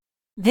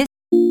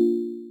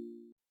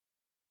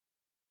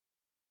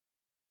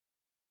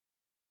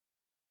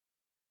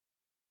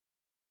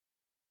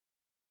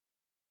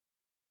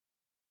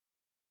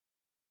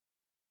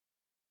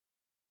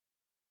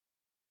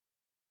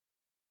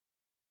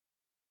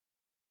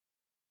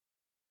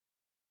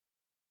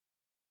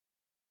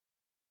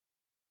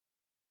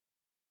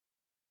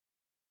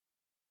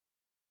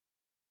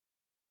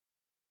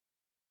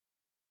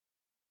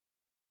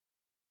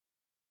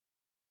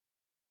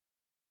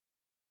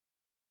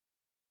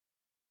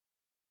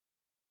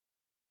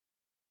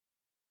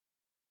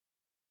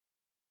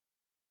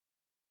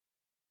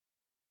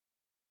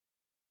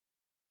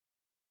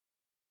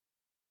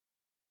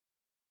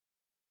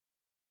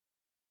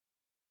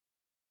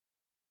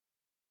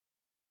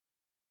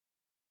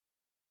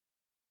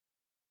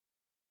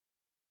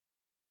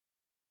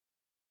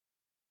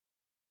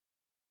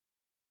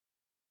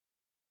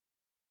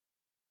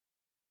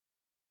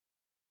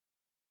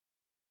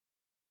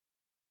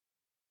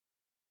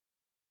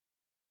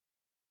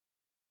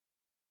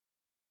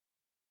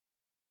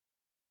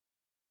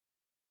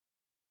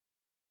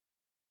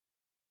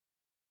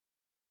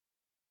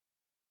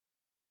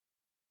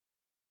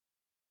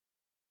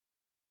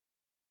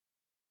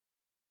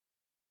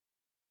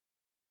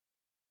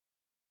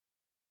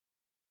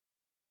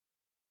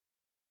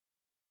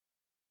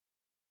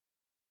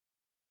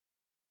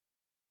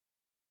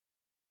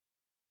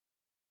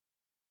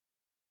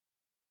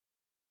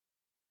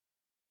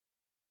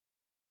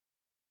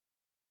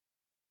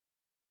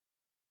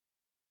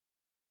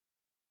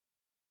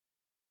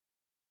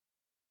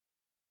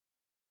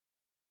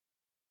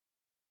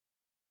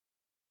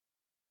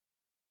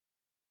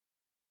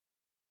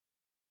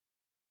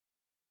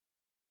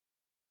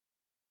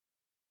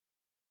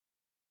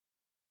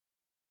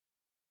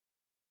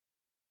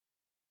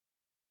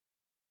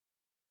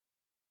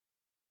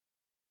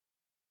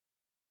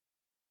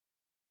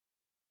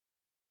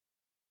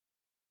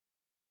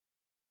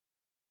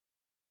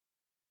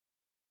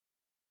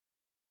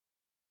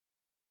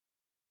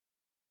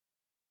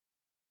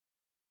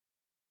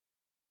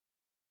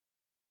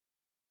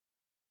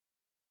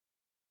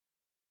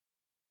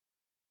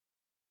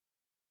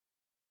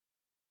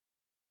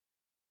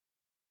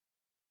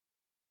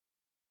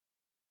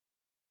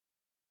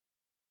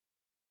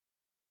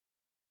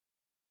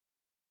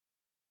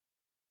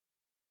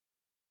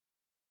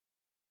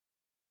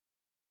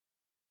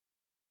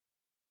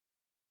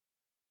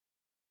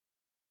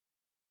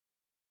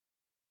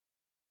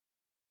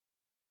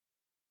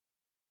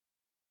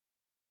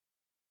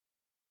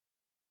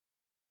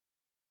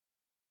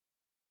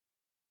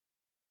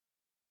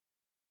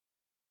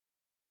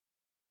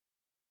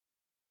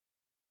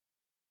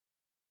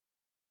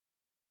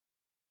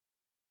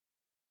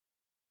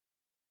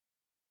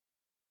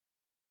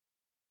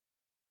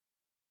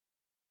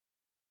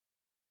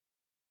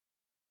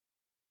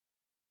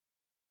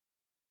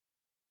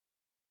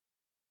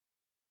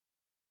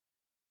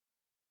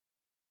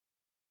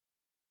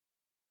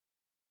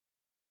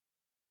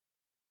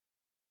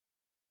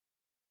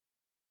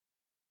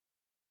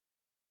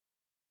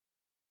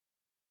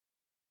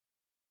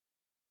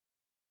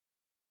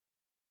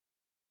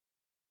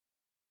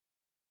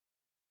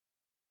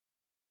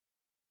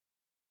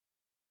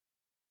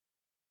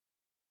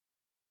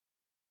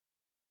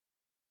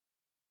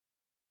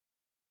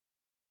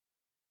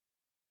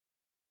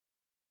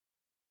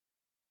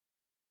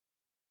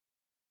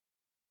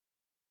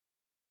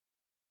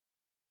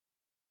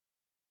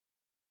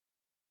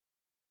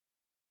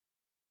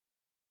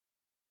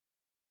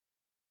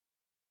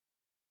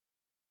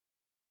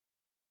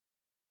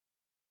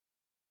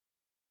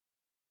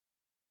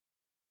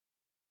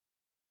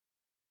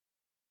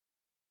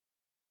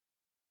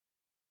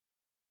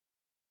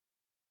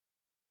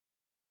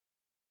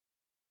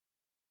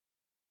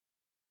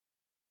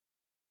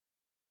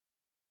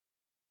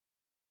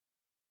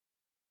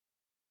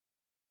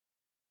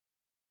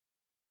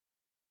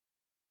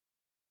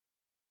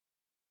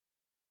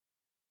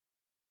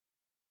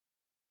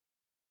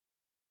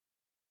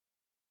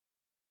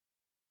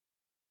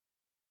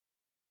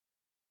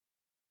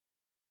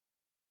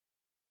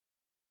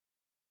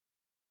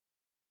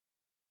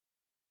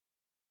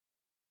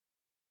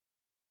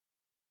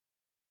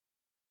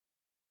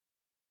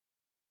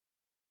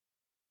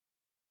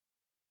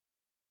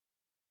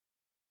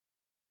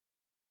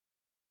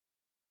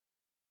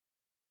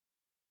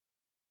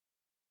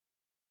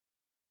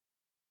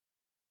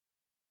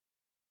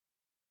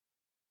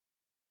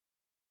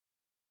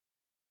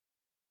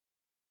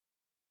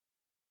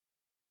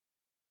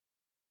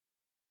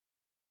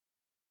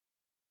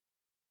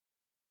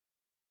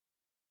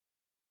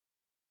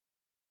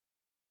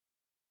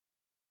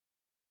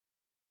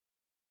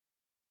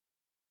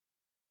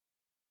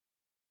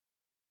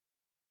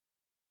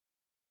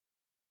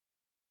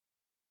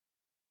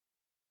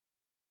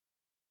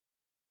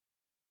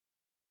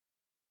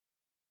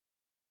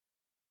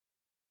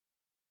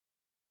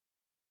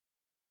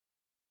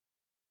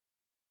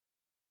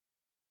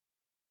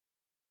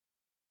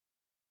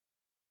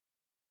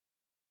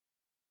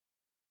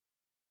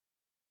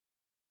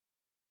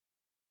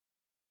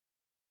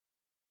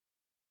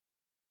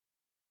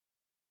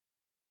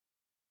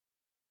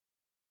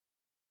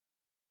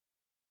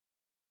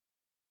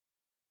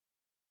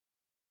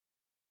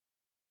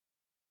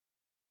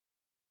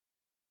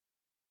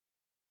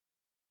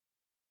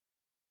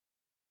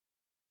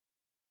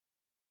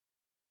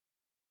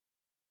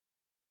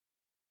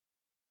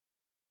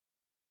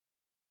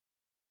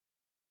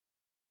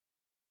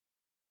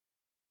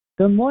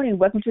Good morning.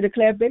 Welcome to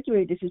Declare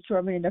Victory. This is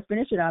Sherman the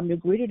Finisher. I'm your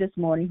greeter this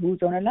morning. Who's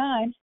on the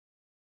line?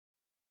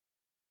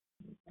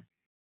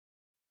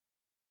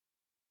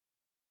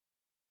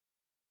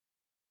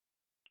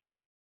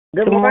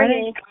 Good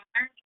morning.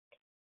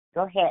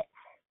 Go ahead.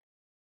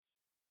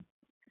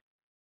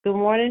 Good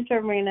morning,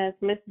 Sharina.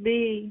 It's Miss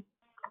B.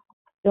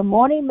 Good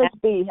morning, Miss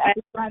B.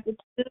 Happy Friday.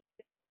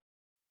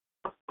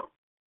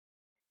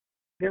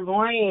 Good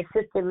morning,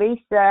 Sister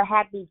Lisa.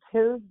 Happy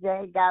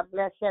Tuesday. God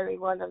bless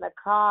everyone on the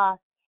call.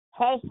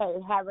 Hey,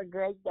 have a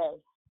great day.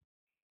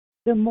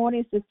 Good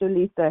morning, Sister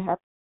Lisa.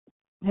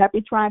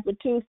 Happy Triumphant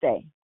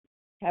Tuesday.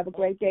 Have a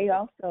great day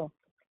also.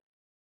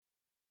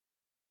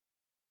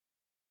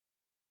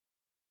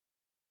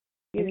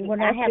 I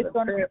have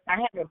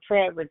a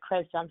prayer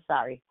request. I'm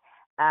sorry.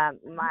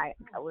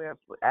 We're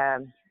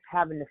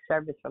having a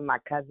service for my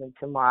cousin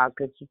tomorrow.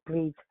 Could you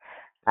please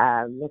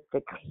lift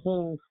the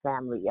King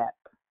family up?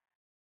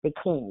 The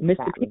King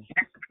family.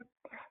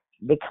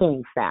 The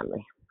King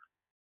family.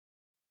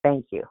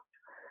 Thank you.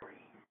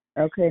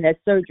 Okay, that's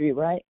surgery,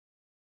 right?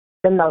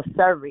 No,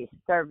 service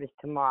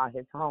tomorrow.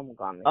 His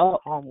homegoing.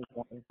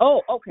 Homegoing.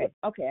 Oh, okay,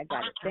 I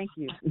got it. Thank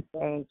you.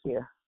 Thank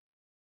you.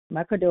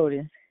 My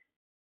condolences.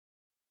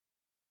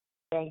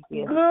 Thank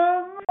you. Good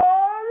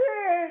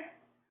morning.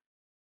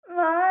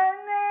 My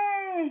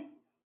name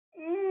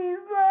is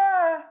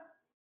Eva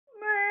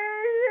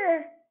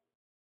Minnesota.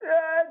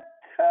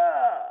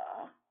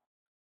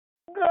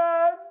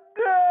 God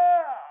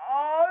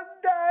all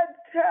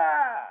the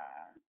time.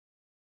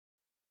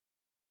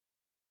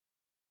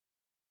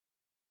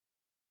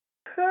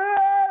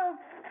 Cause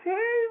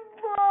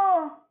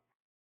people,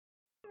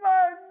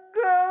 my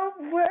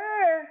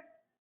girlfriend,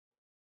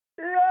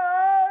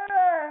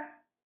 Laura.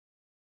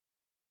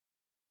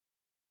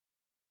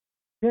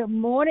 Good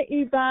morning,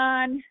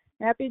 Yvonne.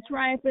 Happy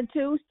Triumphant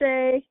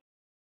Tuesday.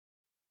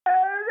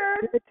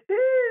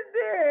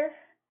 Tuesday.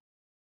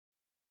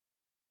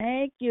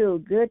 Thank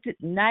you.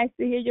 Nice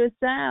to hear your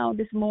sound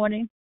this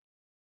morning.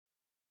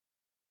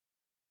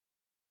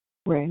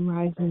 Grand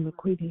Rising,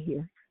 Laquita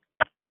here.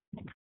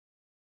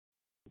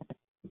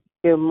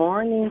 Good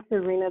morning,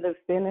 Serena the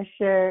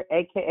Finisher,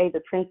 a.k.a.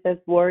 the Princess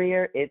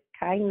Warrior. It's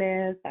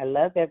Kindness. I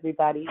love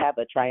everybody. Have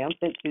a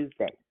triumphant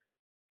Tuesday.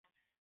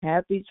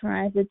 Happy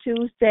Triumphant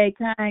Tuesday,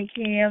 Kind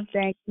Kim.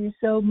 Thank you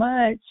so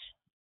much.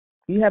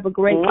 You have a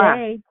great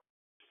day.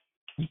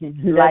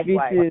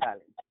 Likewise,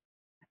 darling.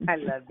 I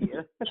love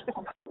you.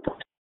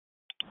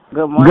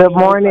 Good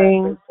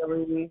morning.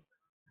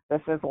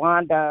 This is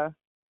Wanda.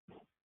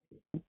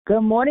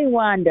 Good morning,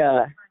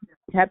 Wanda.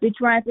 Happy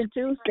Triumphant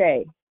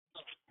Tuesday.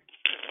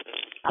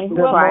 Good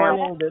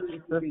morning. This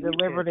is Sister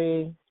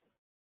Liberty.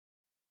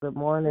 Good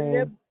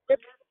morning.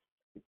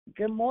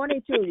 Good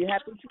morning to you.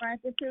 Happy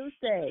Triumphant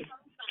Tuesday.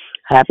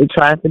 Happy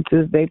Triumphant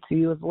Tuesday to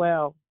you as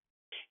well.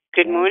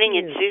 Good morning,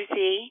 it's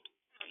Susie.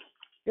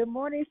 Good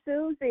morning,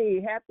 Susie.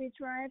 Happy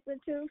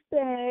Triumphant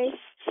Tuesday.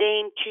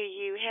 Same to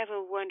you. Have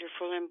a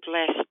wonderful and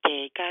blessed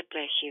day. God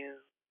bless you.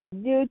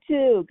 You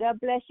too. God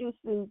bless you,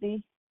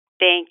 Susie.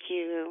 Thank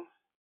you.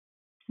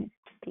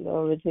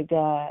 Glory to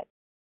God.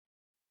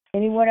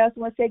 Anyone else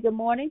want to say good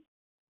morning?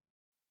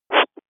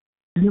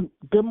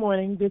 Good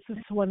morning. This is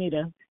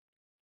Swanita.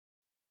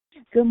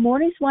 Good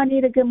morning,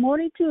 Swanita. Good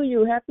morning to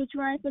you. Happy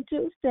Triumphant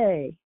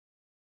Tuesday.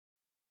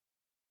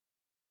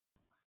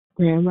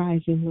 Grand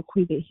Rising,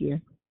 Laquita here.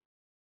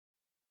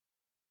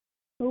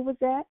 Who was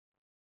that?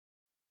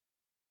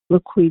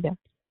 Laquita.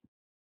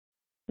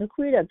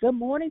 Laquita, good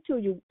morning to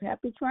you.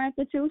 Happy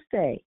Triumphant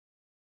Tuesday.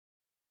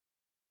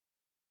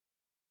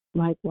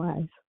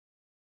 Likewise.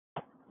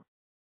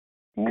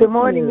 Good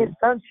morning, it's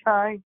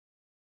Sunshine.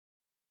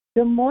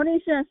 Good morning,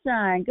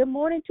 Sunshine. Good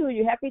morning to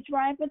you. Happy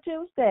Triumphant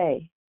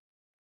Tuesday.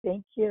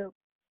 Thank you.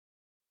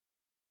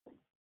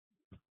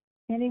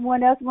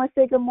 Anyone else want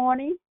to say good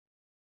morning?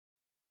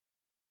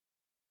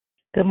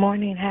 Good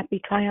morning. Happy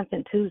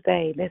Triumphant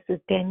Tuesday. This is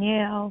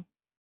Danielle.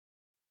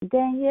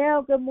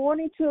 Danielle, good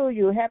morning to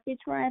you. Happy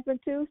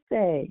Triumphant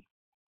Tuesday.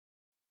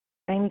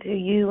 Same to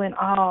you and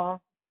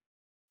all.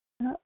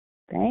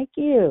 Thank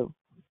you.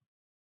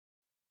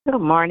 Good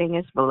morning.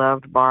 It's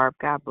beloved Barb.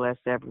 God bless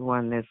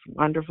everyone this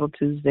wonderful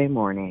Tuesday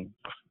morning.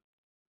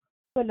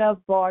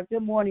 Beloved Barb,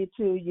 good morning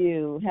to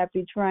you.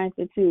 Happy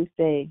Triumphant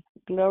Tuesday.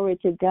 Glory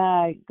to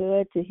God.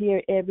 Good to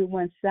hear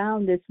everyone's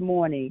sound this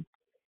morning.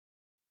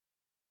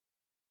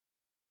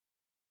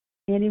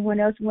 Anyone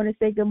else want to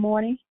say good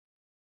morning?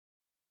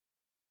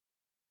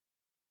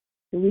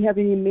 Do we have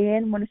any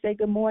men want to say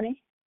good morning?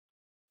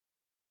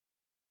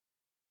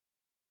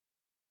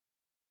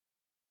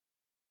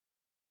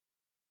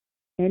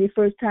 Any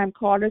first-time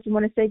callers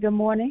want to say good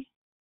morning?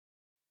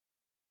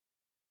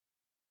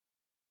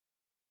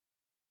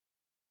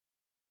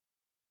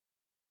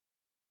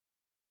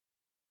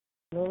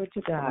 Glory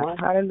to God.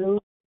 Hallelujah.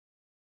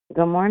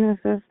 Good morning,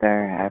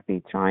 sister.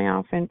 Happy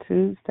Triumphant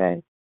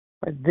Tuesday.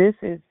 For this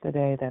is the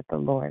day that the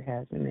Lord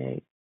has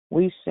made.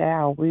 We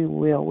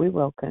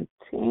will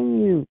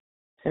continue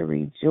to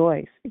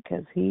rejoice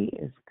because he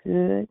is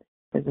good.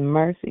 His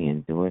mercy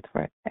endures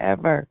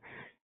forever.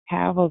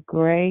 Have a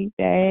great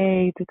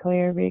day.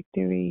 Declare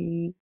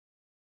victory.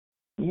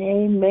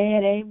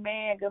 Amen.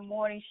 Amen. Good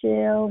morning,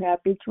 Shell.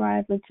 Happy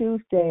Triumphant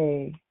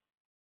Tuesday.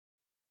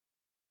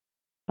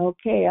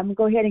 Okay, I'm going to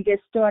go ahead and get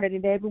started.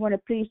 And everyone,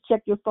 please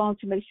check your phone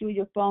to make sure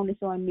your phone is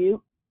on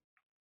mute.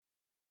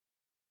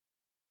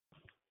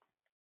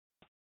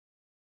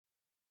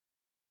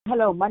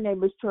 Hello, my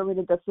name is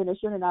Torita the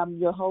Finisher, and I'm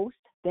your host.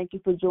 Thank you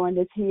for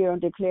joining us here on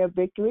Declare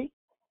Victory.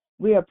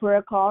 We are a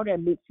prayer call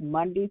that meets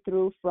Monday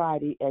through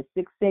Friday at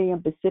 6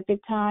 a.m. Pacific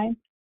Time,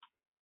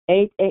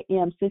 8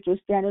 a.m. Central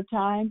Standard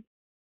Time,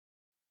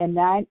 and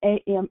 9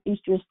 a.m.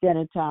 Eastern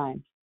Standard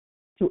Time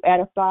to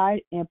edify,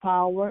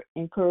 empower,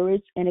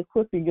 encourage, and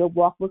equip in your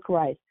walk with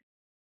Christ.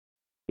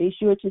 Be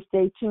sure to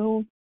stay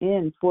tuned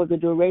in for the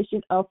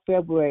duration of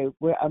February,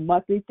 where our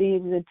monthly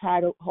theme is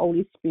entitled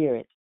Holy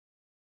Spirit.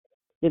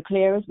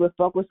 Declarers will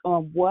focus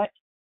on what,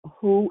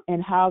 who,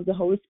 and how the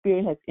Holy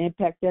Spirit has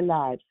impacted their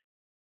lives.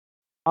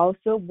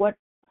 Also, what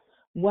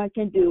one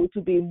can do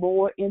to be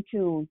more in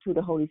tune to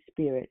the Holy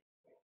Spirit.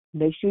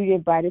 Make sure you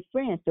invite a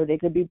friend so they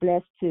can be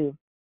blessed too.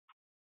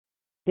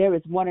 There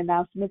is one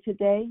announcement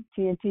today,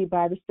 TNT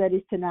Bible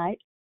Studies tonight.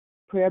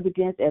 Prayer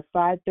begins at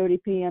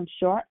 5:30 p.m.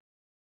 sharp,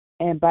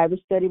 and Bible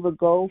study will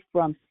go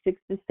from 6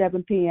 to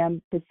 7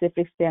 p.m.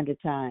 Pacific Standard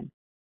Time.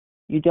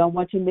 You don't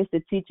want to miss the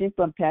teaching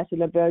from Pastor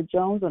Lavelle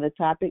Jones on the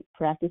topic,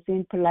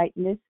 Practicing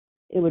Politeness.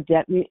 It will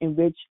definitely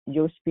enrich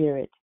your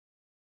spirit.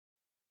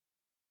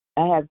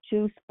 I have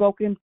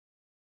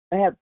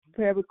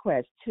prayer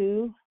requests.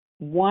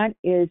 One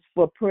is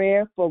for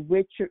prayer for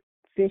Richard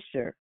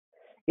Fisher.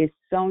 It's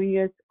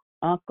Sonia's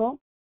uncle.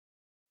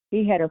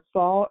 He had a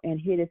fall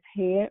and hit his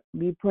head.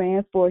 Be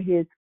praying for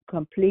his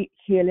complete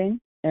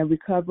healing and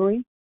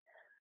recovery.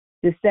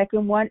 The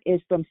second one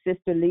is from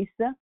Sister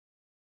Lisa.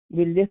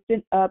 We're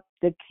lifting up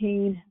the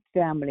Keene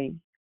family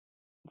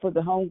for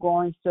the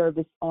homegoing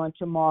service on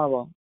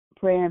tomorrow,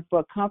 praying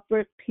for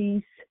comfort,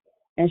 peace,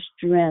 and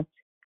strength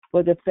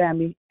for the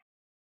family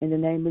in the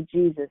name of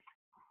Jesus.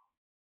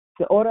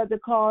 The order of the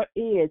call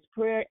is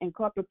prayer and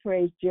corporate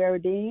praise,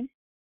 Geraldine,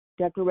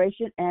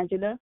 declaration,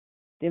 Angela.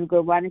 Then we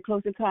go right in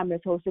closing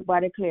comments hosted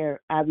by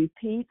Declare. I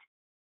repeat,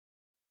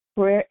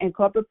 prayer and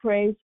corporate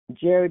praise,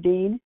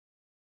 Geraldine,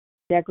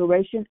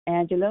 declaration,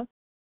 Angela.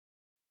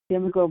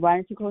 Then we go right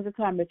into closing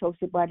comments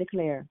hosted by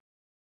Declare.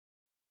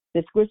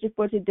 The scripture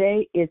for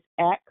today is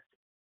Acts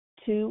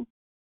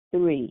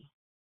 2:3.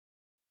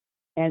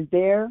 And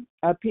there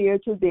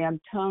appeared to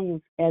them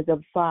tongues as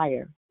of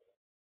fire,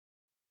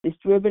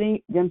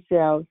 distributing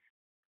themselves,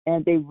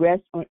 and they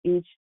rest on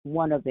each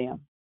one of them.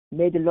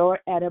 May the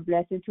Lord add a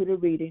blessing to the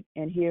reading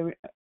and hearing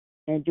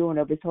and doing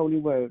of his holy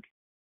word.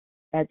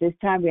 At this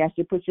time, we ask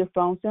you to put your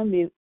phones on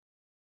mute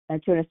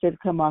until it's to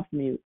come off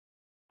mute.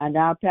 I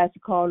now pass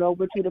the call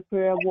over to the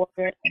prayer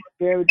warrior,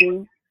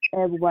 Geraldine.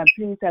 Everyone,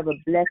 please have a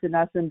blessed and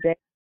awesome day.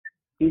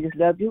 Jesus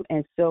loves you,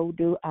 and so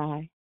do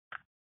I.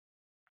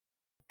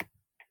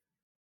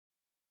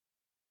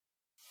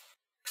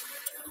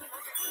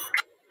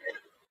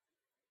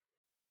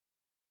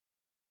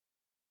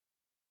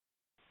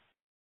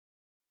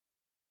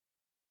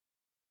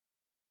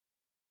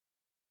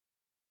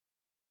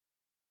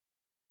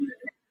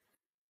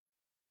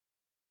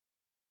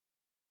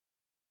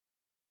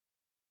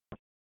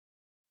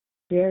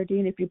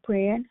 Geraldine, if you're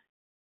praying,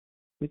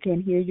 we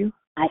can't hear you.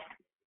 I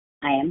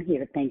am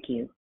here. Thank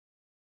you.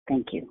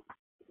 Thank you.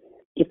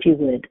 If you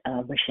would,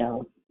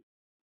 Rochelle.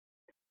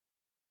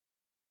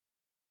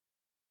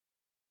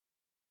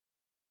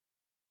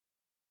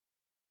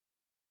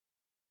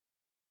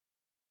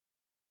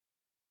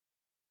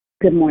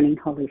 Good morning,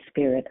 Holy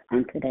Spirit,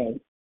 on today.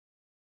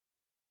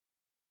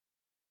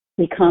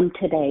 We come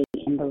today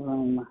in the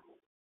room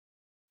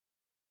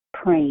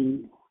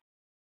praying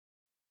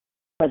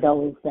for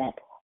those that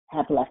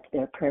have left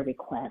their prayer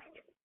requests.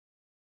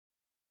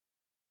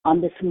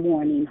 On this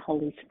morning,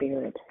 Holy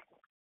Spirit,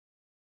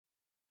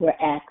 we're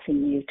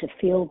asking you to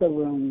fill the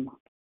room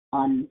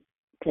on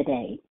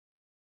today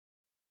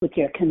with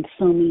your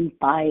consuming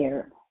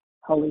fire,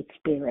 Holy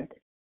Spirit.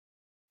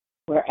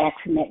 We're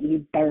asking that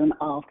you burn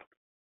off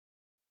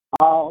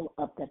all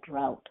of the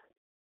drought,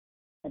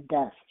 the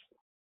dust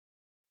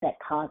that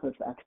causes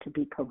us to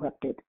be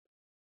corrupted.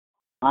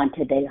 On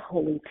today,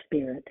 Holy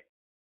Spirit,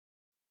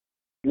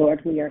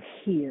 Lord, we are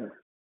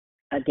here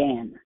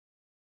again.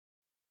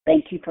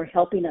 Thank you for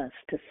helping us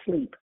to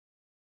sleep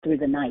through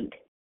the night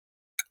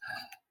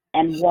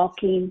and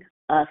waking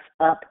us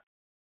up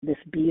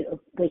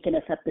waking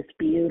us up this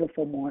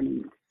beautiful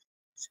morning.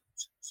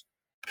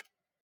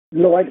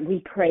 Lord,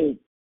 we pray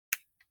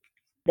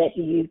that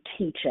you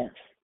teach us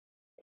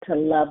to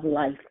love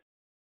life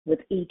with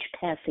each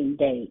passing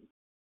day.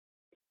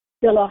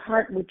 Fill our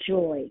heart with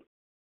joy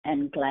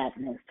and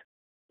gladness,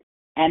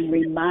 and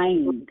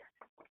remind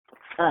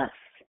us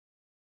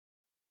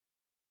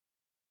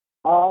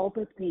all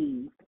the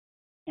things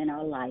in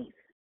our life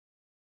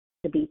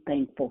to be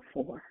thankful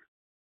for.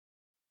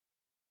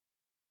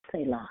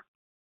 Selah.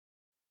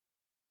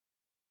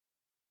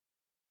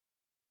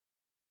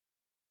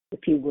 If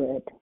you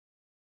would,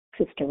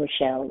 Sister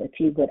Rochelle, if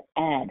you would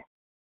add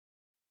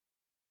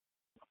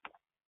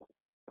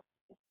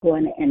go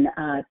in and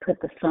put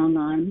the song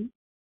on.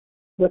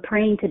 We're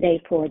praying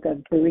today for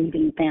the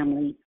bereaving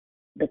family,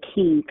 the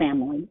King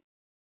family,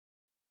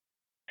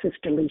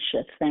 Sister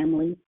Alicia's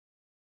family,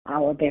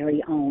 our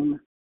very own.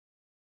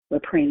 We're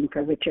praying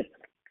for Richard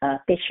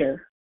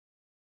Fisher,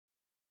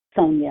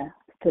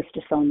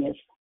 Sister Sonia's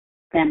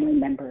family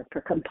member,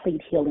 for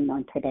complete healing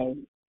on today.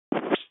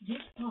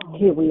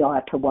 Here we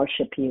are to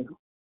worship you.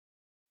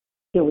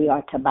 Here we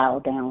are to bow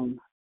down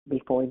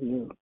before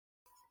you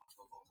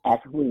as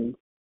we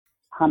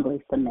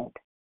humbly submit.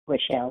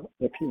 Rochelle,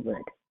 if you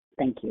would.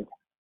 Thank you.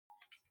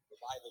 The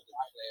Bible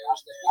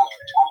declares that we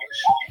are to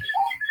worship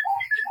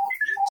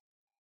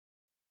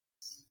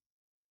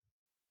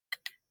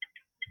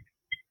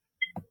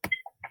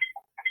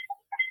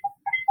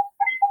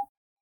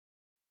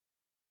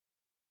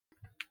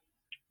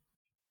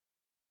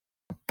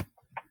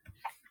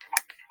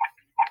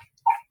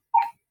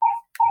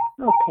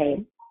Him.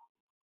 Okay.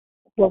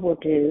 What we'll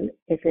do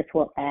is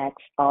we'll ask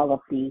all of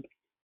the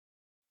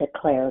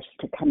declares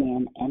to come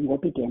in and we'll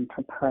begin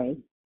to pray.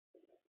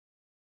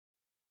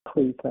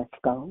 Please, let's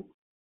go.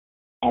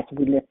 As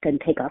we lift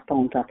and take our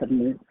phones off of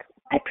mute.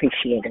 I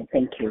appreciate it.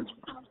 Thank you.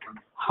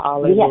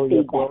 Hallelujah. We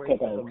have feedback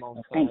today.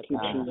 Thank you,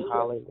 Jesus.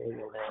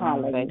 Hallelujah.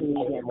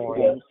 Hallelujah.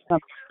 Today.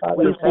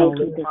 We thank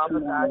you this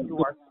morning.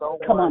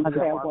 Come on,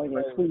 prayer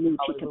warriors. We need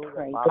you to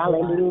pray.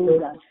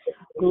 Hallelujah.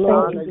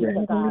 Glory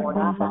to God.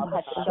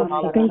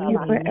 Thank you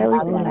for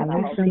everything that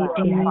was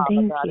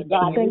said.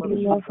 Thank you,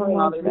 Lord, for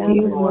all that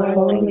you are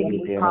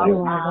holy.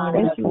 You are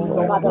thank you,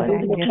 Lord, for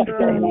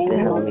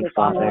Heavenly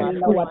Father.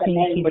 We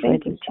thank you for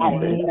the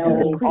journey.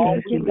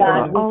 Thank you,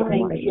 God. We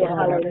thank you.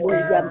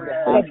 Hallelujah.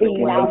 For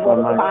being our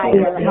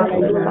fire.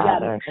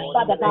 Hallelujah.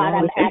 Father God,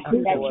 I'm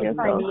asking that you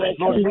permeate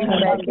the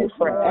room of this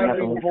word.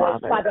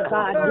 Father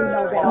God, we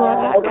know that all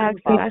our things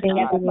are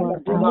together from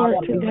the room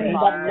of today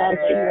that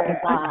loves you, oh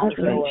God.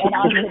 And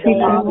on today,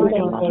 we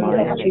thank you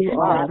that you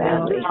are.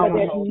 For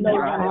there's no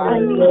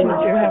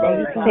one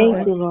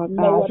Thank you, Lord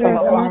God. no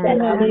other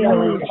than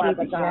you,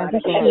 Father God.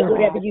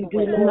 Whatever you do,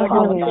 Lord,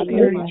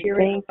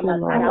 thank you,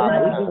 Lord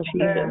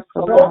God.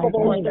 We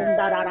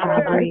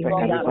thank you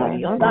for the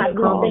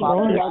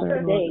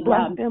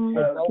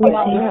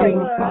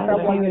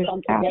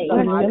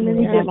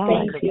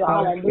thank you,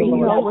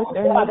 hallelujah.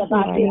 Father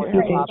God, we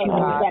thank you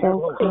that are so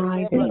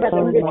kind and so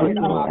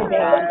wonderful.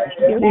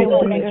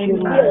 Thank you,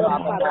 Lord.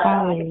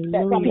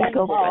 Hallelujah.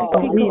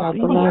 We are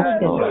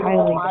blessed and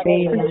highly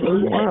favored.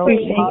 We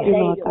thank you,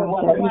 Lord God,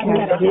 that we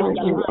have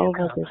victory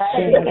over the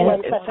sin.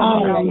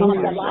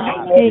 Hallelujah.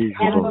 Thank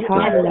you,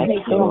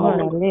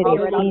 hallelujah. Let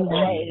it be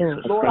my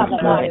soul. Father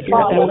God,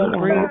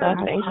 breathe. I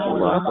thank you,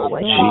 Lord, for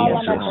what you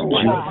have done.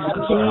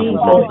 Thank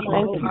you,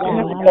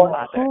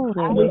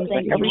 we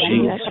thank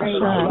everything that you've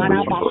done.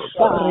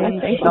 I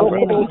thank you for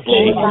letting me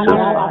change my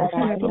life.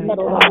 Thank you,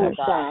 Lord.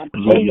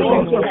 Thank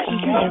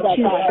you that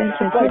you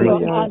sent us through your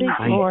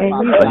Lord. And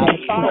you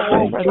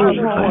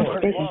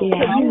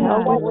have you know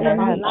what's in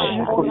my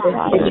life.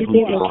 That you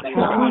give us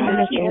time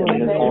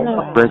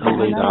to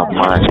regulate our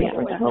minds.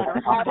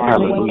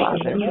 Hallelujah.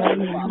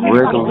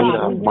 Regulate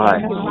our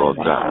minds, Lord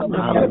God.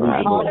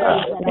 Hallelujah, Lord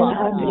God.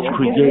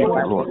 Create,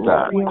 Lord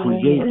God.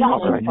 Create a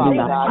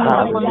new,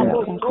 hallelujah.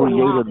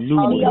 Create a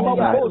new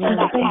one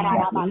inside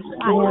of us.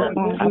 Lord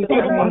God, we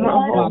pray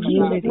for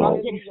unity.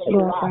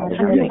 Lord God,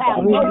 we have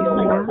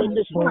mercy in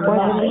this room.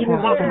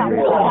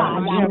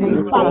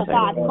 Father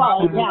God,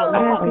 fall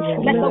down.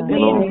 Let the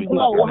wind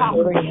blow.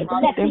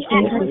 Let the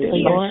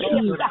atmosphere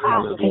shift.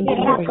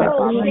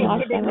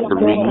 The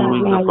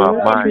renewing of our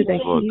minds,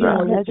 Lord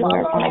God.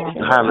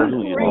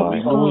 Hallelujah. The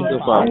renewing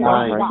of our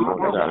minds,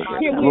 Lord God.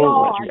 Here we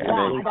are,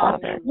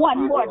 God.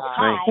 One more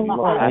time.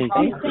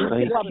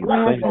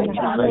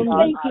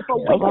 Thank you for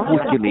the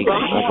quickening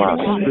of our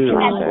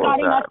spirit,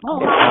 Lord God.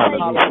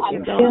 Hallelujah.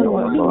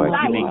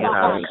 Quickening in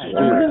our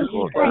spirit,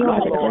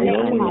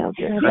 Lord God.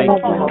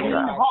 Thank you, Lord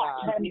God.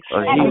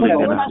 A healing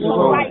in our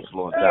souls,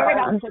 Lord God.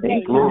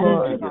 Glory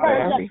to your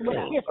name.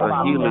 A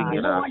healing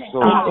in our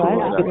souls,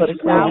 Lord God.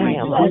 A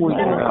renewing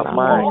in our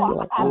minds,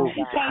 Lord God.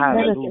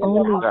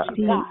 Hallelujah, Lord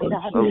God.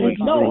 A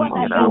renewing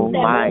in our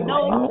minds,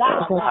 Lord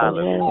God.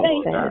 Hallelujah,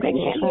 Lord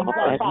God.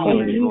 A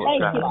healing,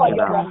 Lord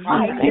God,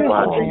 in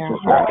our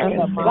physical bodies,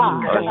 Lord God.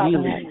 A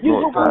healing,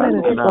 Lord God,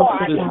 in our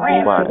physical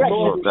bodies,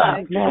 Lord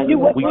God. We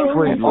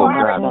pray, Lord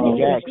God,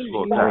 we ask,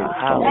 Lord God,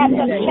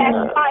 hallelujah, Lord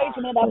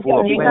God,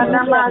 for in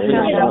our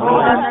physical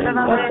body.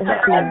 Hallelujah,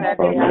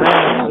 Lord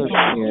God.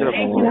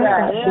 Healing, Lord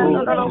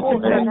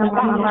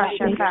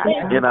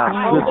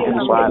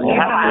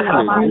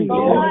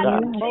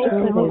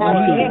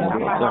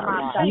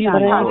God.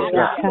 Healing, Lord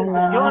God.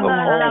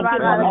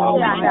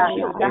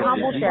 Of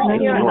all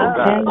family, Lord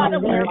God.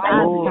 Glory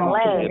to your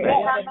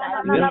name.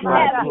 Just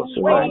like your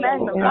stripes,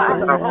 Lord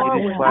God.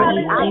 Just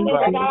like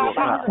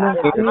your stripes,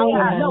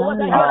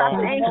 Lord God.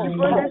 Thank you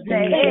for this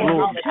day.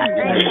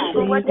 Thank you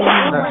for what you're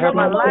doing in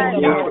my life.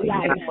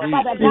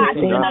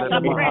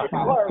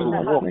 To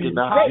walk in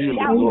our healing,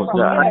 Lord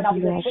God.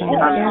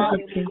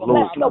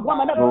 Bless the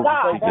woman of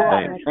God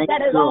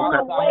that is on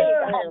the way,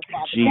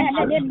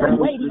 standing in the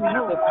waiting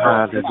room.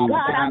 Hallelujah.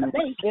 God, I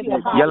thank you.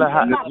 Yalla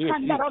ha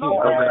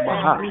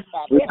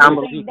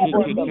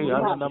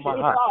Yes,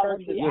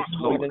 yes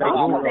Lord,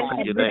 glory to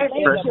your name.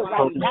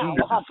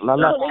 Jesus, la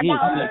la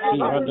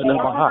under the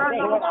maha.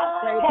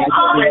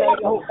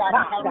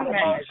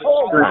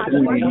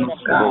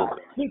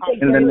 We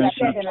thank you for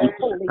setting us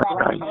holy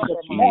ground this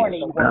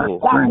morning. God,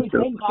 we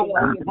thank you.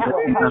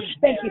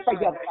 Thank you for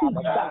your peace.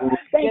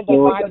 Thank you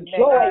for your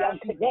joy on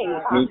today.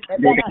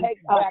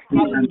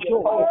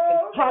 Joy.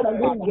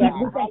 Hallelujah.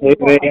 We thank you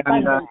for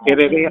abundance.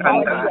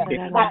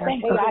 I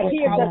thank you. I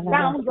hear the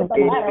sounds of the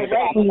latter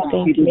rain. We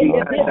thank you, In the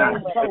Lord God.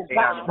 business, oh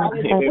God.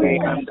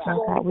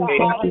 We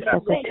thank you for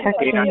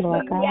protection,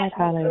 Lord God.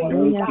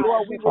 Hallelujah.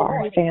 For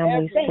our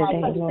families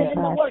today, Lord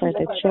God. For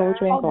the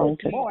children going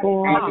to school,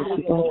 Lord God.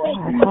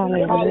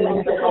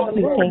 Hallelujah.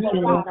 We thank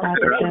you, Lord God,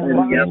 that there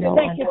will be no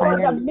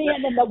untimely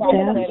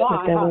deaths,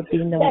 that there will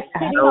be no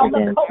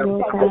accidents,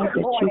 Lord God, that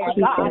you keep us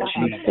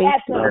safe.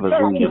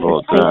 Hallelujah,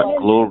 Lord God.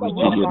 Glory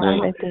to your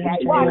name.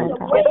 Lord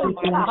God, we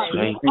bless you.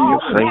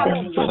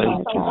 Thank you,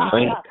 Lord God.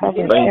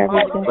 Cover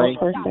every single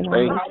person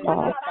on this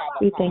call.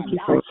 We thank you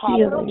for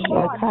healing,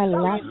 Lord God.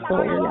 Yes,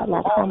 Lord.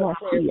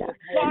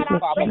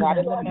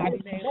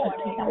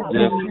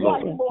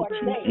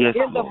 Yes,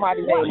 Lord.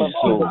 We won't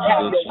quit,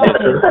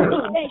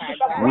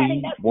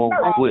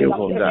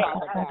 Lord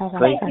God.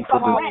 Thank you for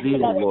the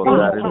zeal, Lord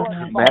God, and the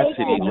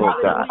tenacity, Lord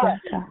God.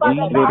 We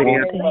won't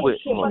quit,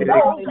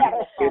 Lord God.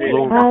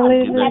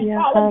 Hallelujah,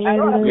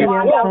 hallelujah,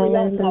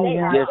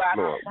 hallelujah. Yes,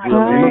 Lord.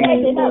 We're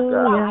looking, Lord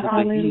God, to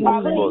the hills,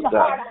 Lord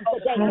God.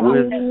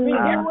 Where's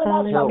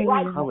our help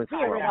coming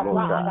from, Lord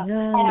God?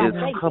 It's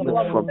coming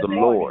from the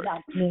Lord.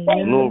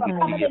 Glory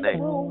to your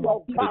name.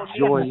 The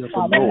joy of the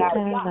Lord.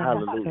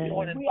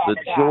 Hallelujah. The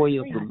joy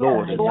of the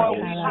Lord is our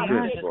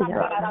strength, Lord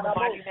God.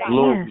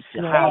 Glory to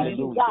you.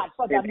 Hallelujah.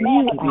 You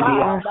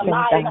are awesome,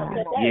 God.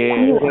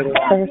 Yes. You are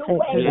perfect,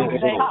 Yes,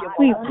 Lord. Lord.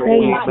 We praise We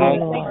you,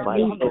 magnify Lord.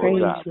 you, We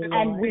praise God. you,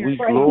 Lord. We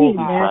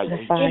glorify you,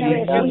 magnify you,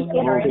 Jesus. Lord.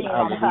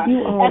 Hallelujah. You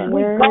are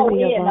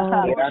worthy of all the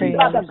praise.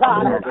 Father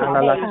God,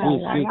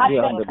 Hallelujah. I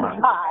thank you,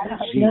 God.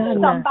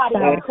 Somebody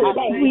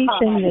today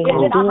Weeping may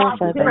endure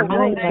for the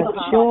night, but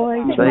joy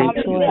Thank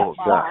you, Lord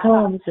God.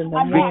 comes in the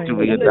morning.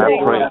 Victory in thy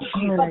praise.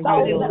 Honor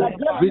you, Lord.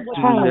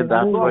 Victory in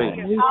thy praise.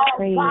 We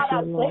praise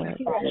you, Lord.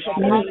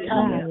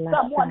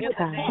 Someone with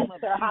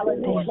cancer,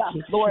 hallelujah.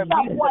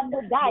 Someone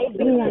with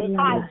diabetes,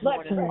 high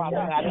blood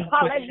pressure,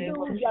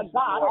 hallelujah,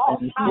 God. All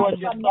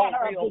kinds of manner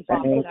of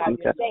diseases on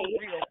today.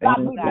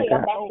 God, we lay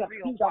them at your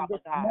feet on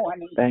this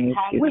morning.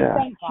 We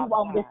thank you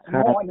on this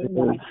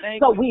morning.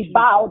 So we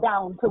bow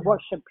down to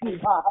worship you,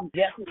 God.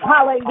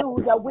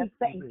 Hallelujah. We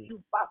thank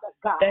you, Father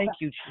God. Thank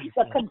you, Jesus.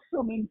 The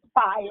consuming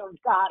fire,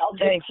 God, on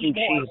this Thank you,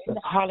 morning.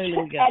 Jesus.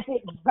 Hallelujah. As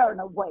it burn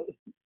away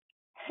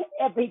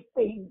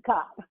everything,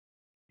 God.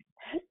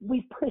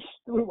 We push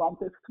through on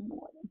this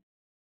morning.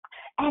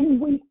 And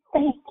we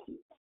thank you.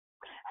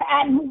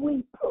 And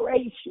we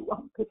praise you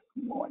on this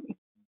morning.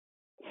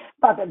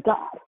 Father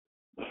God,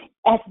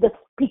 as the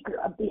speaker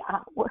of the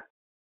hour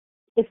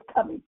is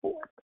coming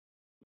forth,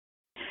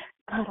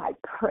 God, I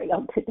pray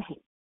on today,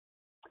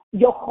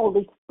 your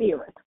Holy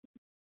Spirit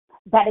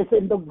that is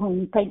in the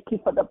room, thank you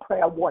for the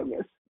prayer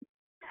warriors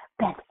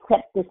that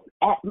set this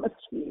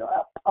atmosphere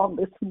up on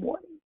this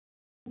morning.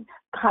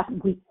 God,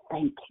 we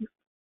thank you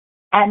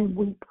and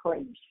we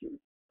praise you.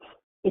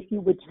 If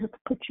you would just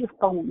put your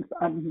phones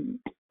on mute.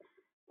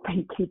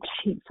 Thank you,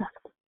 Jesus.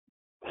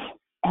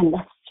 And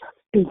let's just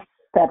be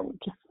settled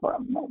just for a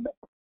moment.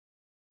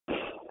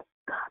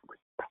 God, we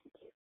thank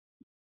you.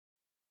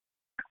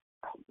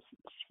 Thank you,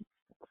 Jesus.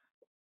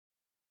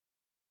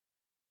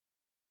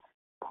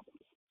 Thank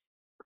you.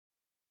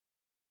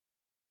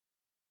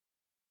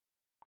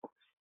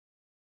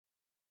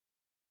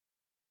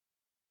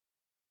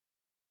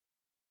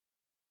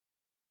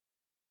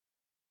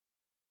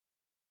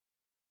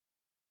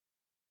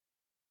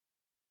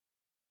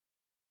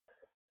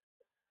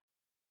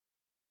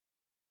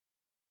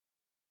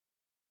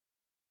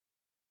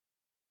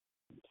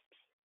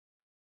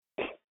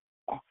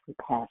 As we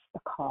pass the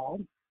call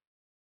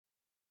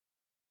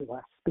to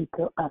our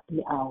speaker of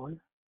the hour,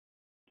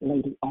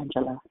 Lady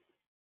Angela,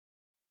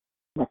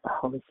 let the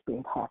Holy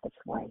Spirit have its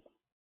way.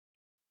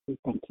 We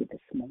thank you this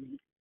morning.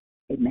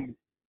 Amen.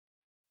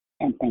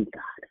 And thank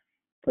God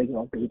for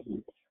your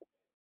obedience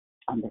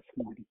on this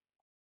morning.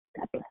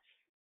 God bless.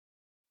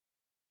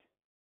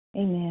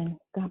 Amen.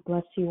 God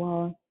bless you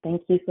all.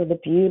 Thank you for the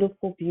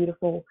beautiful,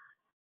 beautiful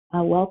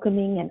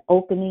welcoming and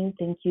opening.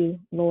 Thank you,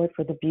 Lord,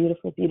 for the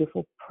beautiful,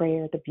 beautiful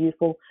prayer, the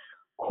beautiful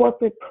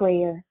corporate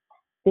prayer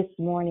this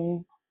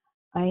morning.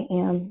 I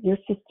am your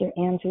sister,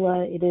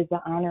 Angela. It is an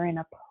honor and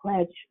a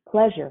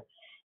pleasure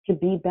to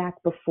be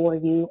back before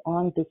you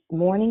on this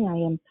morning. I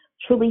am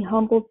truly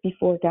humbled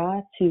before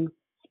God to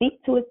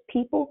speak to his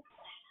people.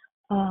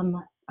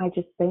 I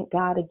just thank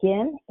God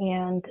again,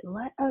 and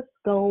let us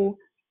go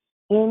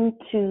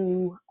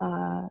into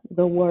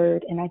the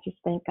Word, and I just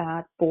thank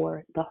God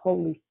for the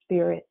Holy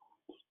Spirit.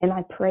 And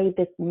I pray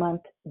this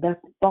month thus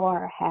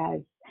far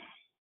has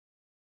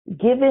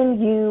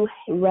given you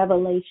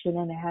revelation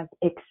and has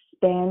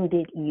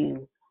expanded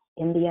you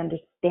in the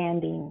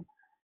understanding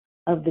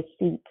of the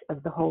seat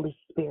of the Holy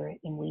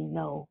Spirit. And we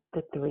know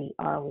the three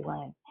are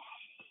one.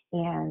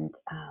 And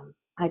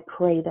I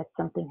pray that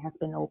something has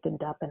been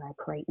opened up, and I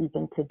pray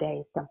even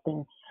today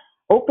something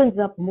opens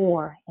up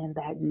more and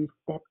that you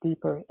step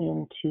deeper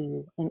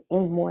into an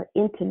more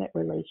intimate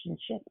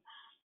relationship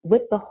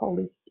with the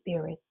Holy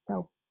Spirit.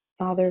 So,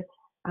 Father,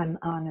 I'm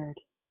honored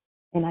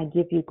and I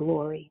give you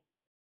glory.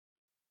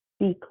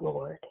 Speak,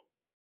 Lord.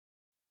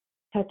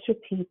 Touch your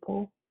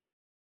people.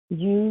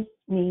 Use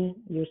me,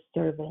 your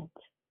servant,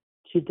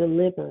 to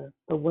deliver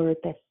the word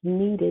that's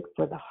needed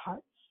for the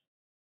hearts.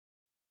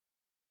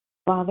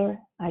 Father,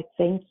 I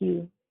thank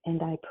you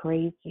and I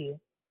praise you.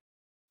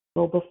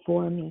 Go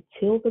before me,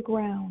 till the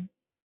ground.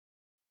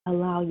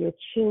 Allow your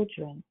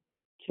children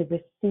to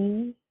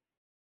receive,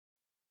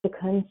 to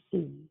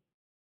conceive,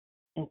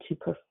 and to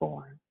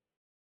perform.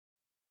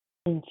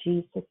 In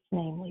Jesus'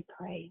 name we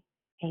pray.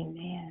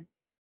 Amen.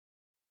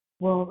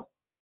 Well,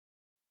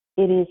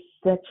 it is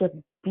such a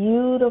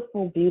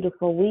beautiful,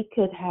 beautiful, we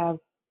could have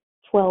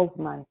 12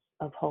 months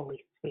of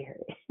Holy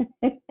Spirit.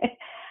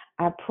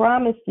 I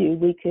promise you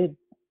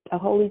the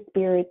Holy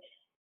Spirit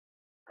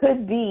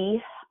could be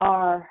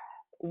our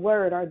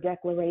word, our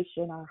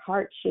declaration, our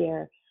heart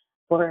share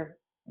for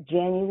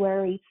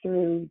January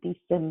through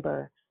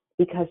December,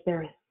 because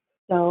there is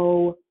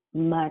so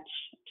much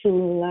to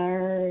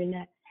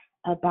learn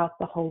about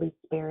the Holy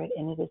Spirit,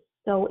 and it is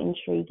so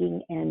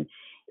intriguing, and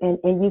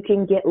you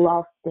can get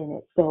lost in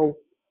it. So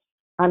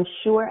I'm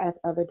sure as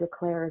other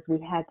declarers, we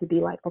had to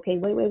be like, okay,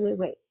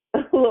 wait.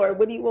 Lord,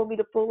 what do you want me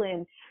to pull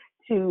in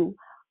to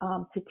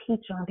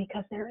teach on?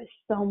 Because there is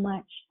so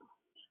much.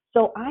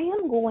 So I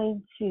am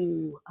going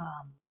to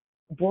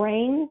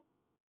bring,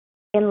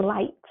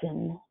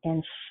 enlighten,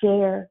 and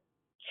share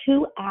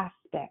two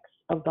aspects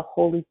of the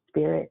Holy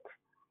Spirit.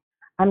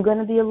 I'm going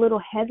to be a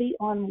little heavy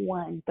on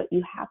one, but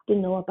you have to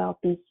know about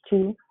these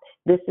two.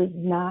 This is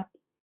not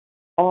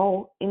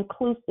all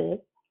inclusive.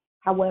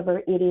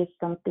 However, it is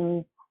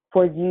something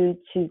for you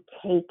to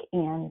take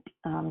and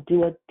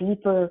do a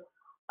deeper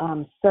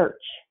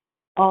search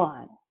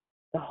on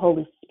the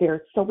Holy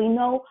Spirit. So we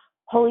know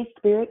Holy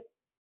Spirit,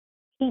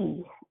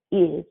 He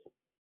is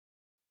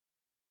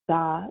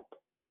God,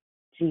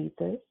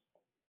 Jesus.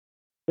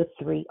 The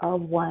three are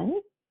one.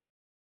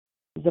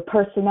 He's a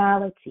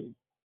personality.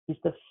 He's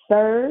the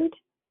third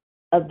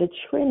of the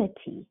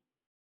Trinity.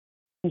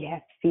 He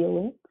has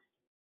feelings.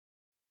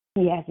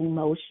 He has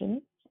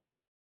emotions.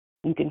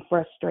 You can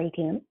frustrate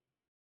him.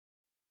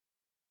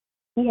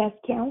 He has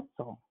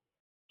counsel.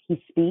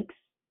 He speaks.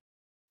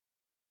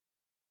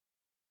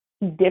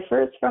 He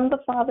differs from the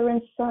Father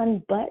and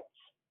Son, but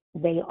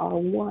they are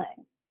one.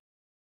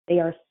 They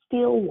are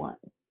still one.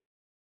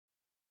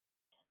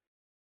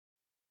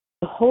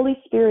 The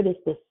Holy Spirit is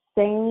the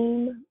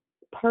same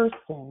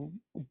person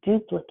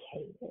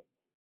duplicated.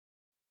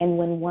 And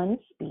when one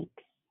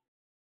speaks,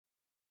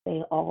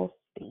 they all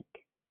speak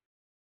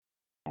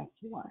as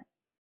one.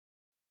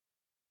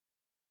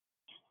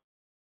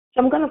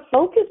 So I'm going to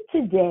focus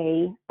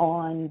today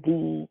on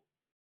the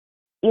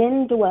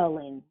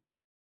indwelling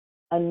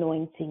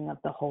anointing of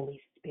the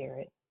Holy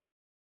Spirit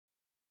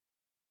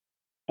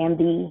and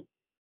the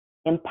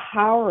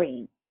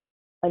empowering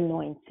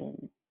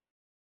anointing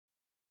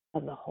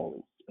of the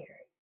Holy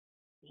Spirit.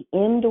 The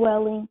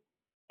indwelling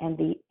and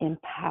the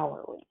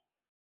empowering.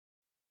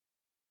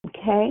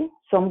 Okay,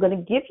 so I'm going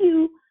to give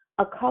you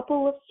a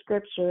couple of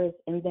scriptures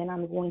and then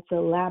I'm going to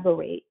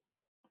elaborate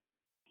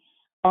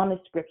on the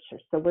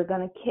scriptures. So we're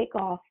going to kick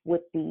off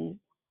with the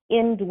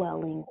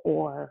indwelling,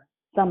 or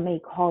some may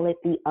call it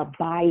the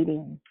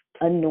abiding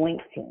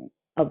anointing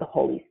of the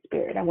Holy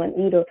Spirit. I want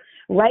you to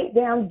write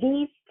down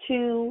these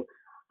two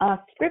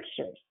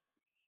scriptures.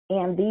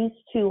 And these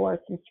two are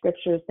some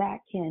scriptures that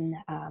can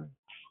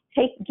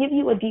give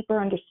you a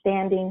deeper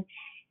understanding.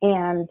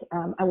 And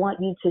I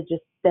want you to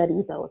just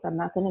study those. I'm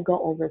not going to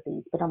go over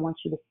these, but I want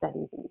you to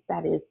study these.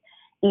 That is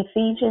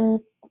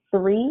Ephesians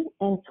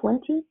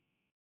 3:20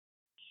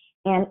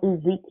 and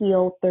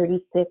Ezekiel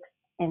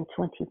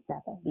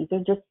 36:27. These are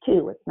just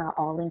two. It's not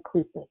all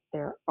inclusive.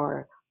 There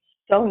are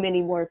so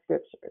many more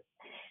scriptures.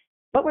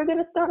 But we're going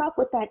to start off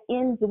with that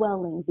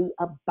indwelling, the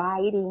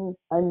abiding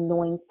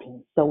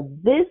anointing. So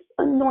this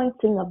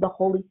anointing of the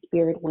Holy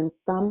Spirit, when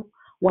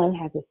someone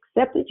has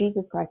accepted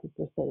Jesus Christ as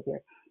their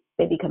Savior,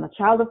 they become a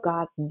child of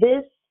God.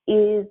 This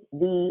is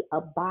the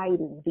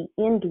abiding, the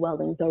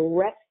indwelling, the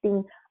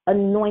resting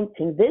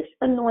anointing. This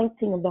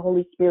anointing of the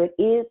Holy Spirit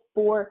is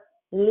for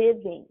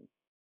living.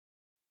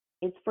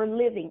 It's for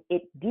living.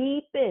 It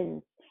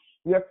deepens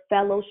your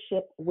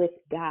fellowship with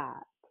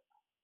God.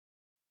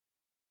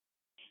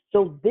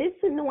 So this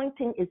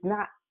anointing is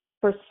not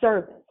for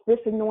service. This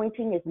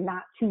anointing is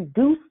not to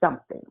do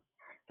something.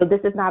 So this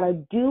is not a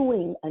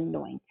doing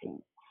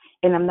anointing.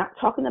 And I'm not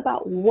talking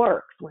about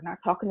works. We're not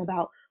talking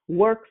about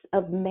works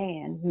of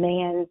man,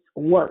 man's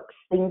works,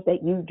 things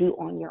that you do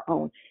on your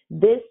own.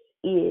 This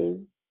is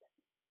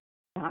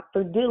not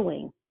for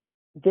doing.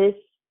 This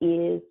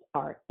is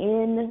our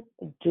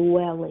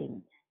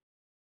indwelling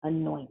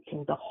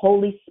anointing. The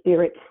Holy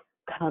Spirit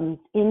comes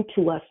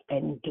into us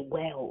and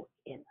dwells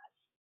in us.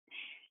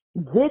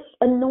 This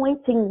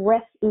anointing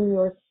rests in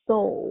your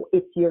soul.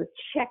 It's your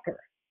checker.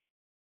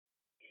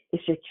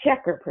 It's your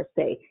checker, per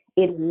se.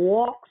 It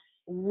walks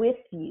with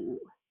you.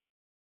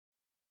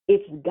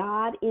 It's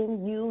God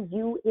in you,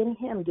 you in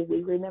him. Do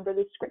we remember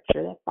the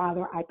scripture that,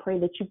 Father, I pray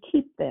that you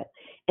keep them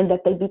and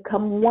that they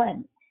become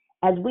one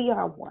as we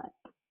are one.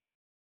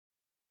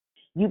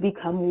 You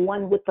become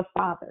one with the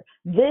Father.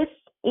 This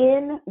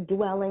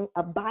indwelling,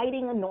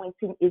 abiding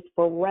anointing is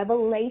for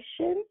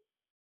revelation.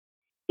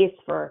 It's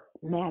for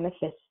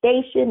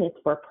manifestation. It's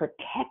for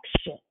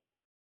protection.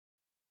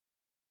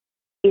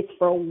 It's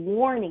for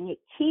warning. It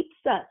keeps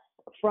us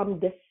from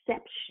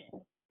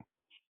deception.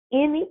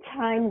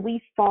 Anytime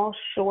we fall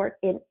short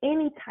in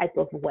any type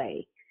of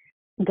way,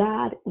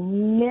 God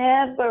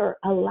never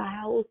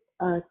allows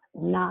us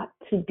not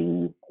to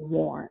be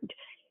warned.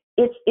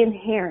 It's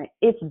inherent.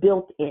 It's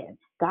built in.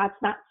 God's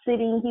not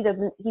sitting,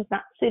 he's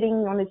not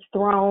sitting on his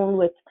throne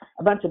with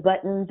a bunch of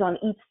buttons on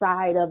each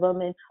side of him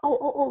and,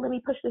 let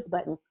me push this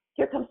button.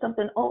 Here comes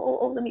something.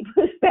 Let me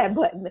push that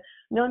button.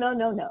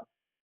 No.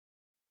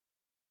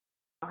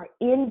 Our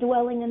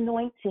indwelling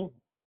anointing,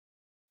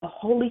 the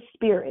Holy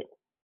Spirit,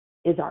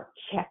 is our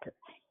checker.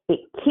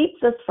 It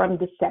keeps us from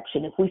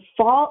deception. If we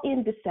fall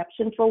in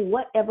deception for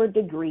whatever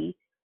degree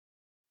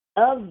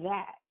of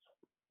that,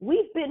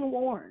 we've been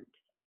warned.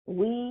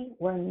 We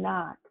were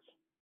not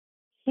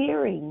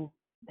hearing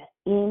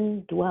the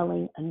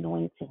indwelling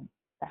anointing,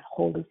 that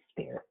Holy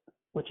Spirit,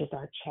 which is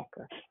our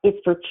checker. It's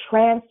for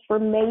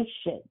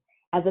transformation.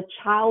 As a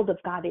child of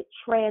God, it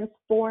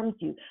transforms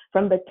you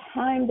from the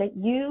time that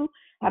you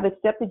have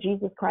accepted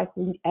Jesus Christ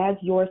as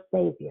your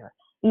Savior,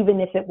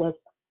 even if it was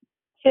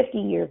 50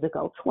 years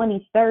ago,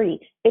 20, 30,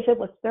 if it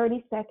was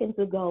 30 seconds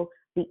ago,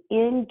 the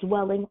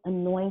indwelling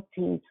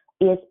anointing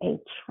is a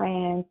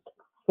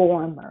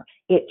transformer.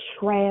 It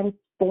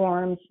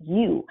transforms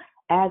you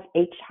as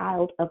a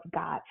child of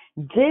God.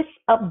 This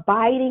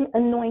abiding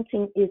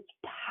anointing is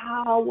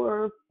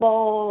powerful.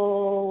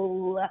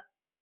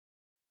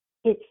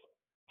 It's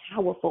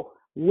powerful.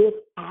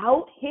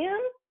 Without him,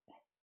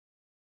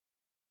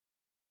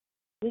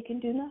 we can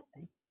do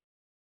nothing.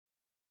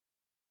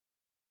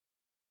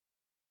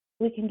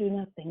 We can do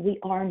nothing. We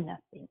are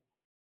nothing.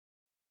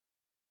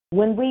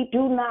 When we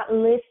do not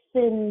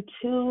listen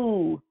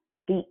to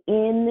the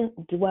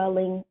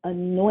indwelling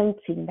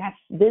anointing,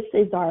 this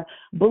is our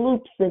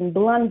bloops and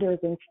blunders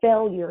and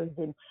failures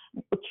and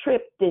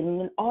tripped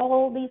and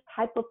all these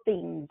type of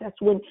things. That's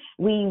when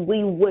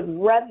we would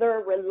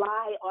rather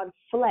rely on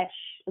flesh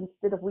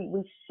instead of we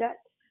shut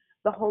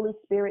the Holy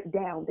Spirit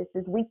down. This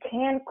is, we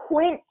can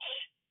quench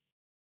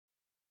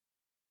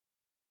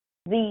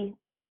the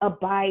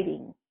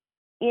abiding,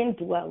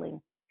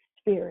 indwelling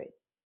spirit.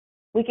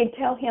 We can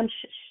tell him,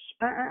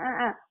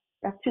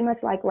 that's too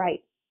much like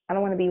right. I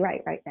don't want to be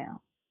right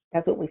now.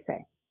 That's what we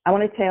say. I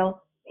want to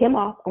tell him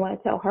off. I want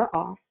to tell her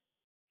off.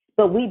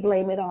 But we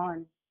blame it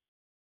on,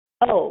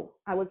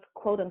 I was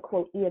quote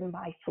unquote in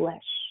my flesh,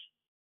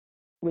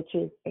 which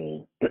is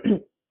a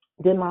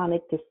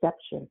demonic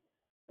deception.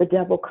 The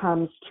devil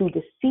comes to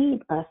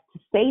deceive us to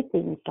say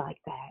things like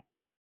that,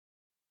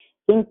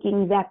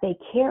 thinking that they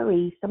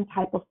carry some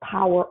type of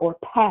power or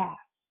path,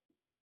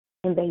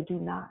 and they do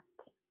not.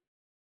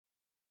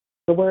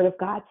 The word of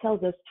God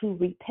tells us to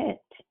repent,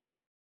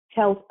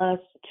 tells us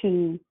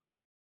to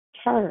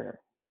turn,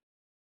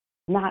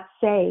 not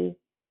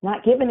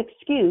give an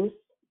excuse,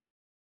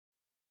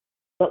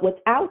 but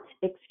without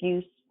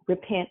excuse,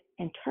 repent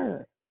and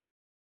turn.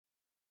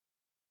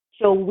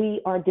 So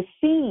we are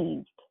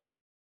deceived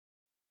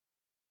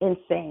in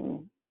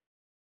saying,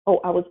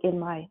 I was in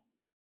my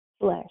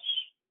flesh.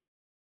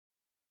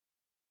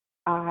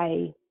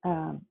 I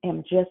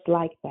am just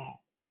like that.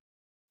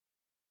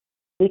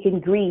 We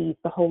can grieve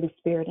the Holy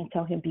Spirit and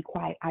tell him, be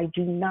quiet. I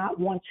do not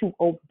want to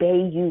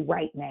obey you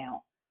right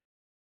now.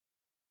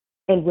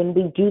 And when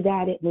we do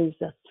that, it moves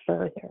us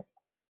further.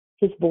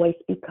 His voice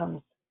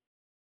becomes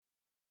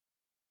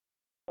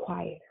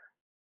quieter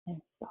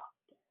and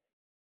softer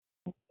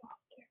and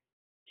softer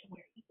to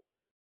where he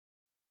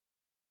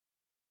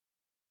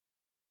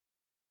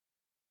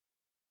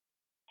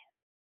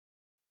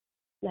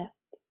left.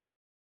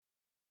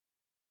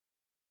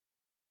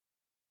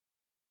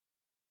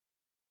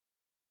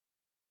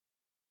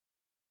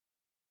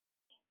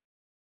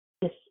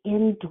 This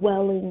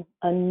indwelling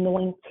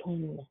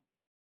anointing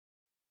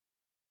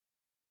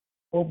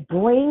will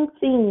bring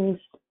things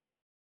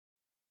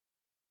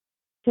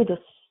to the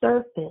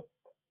surface,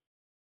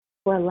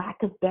 for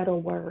lack of better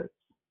words.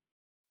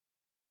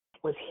 It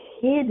was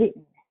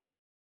hidden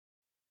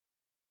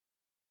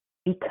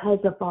because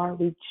of our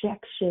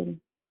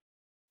rejection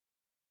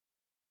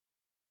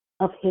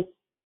of his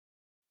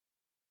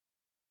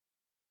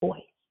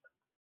voice.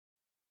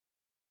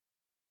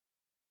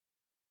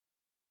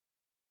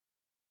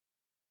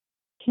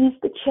 He's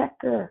the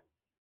checker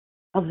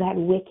of that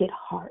wicked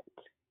heart.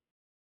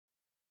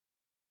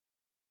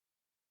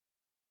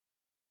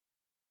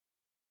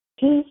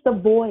 He's the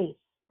voice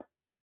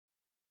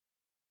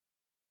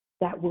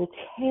that will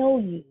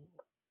tell you,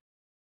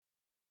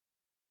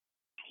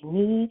 I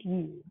need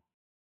you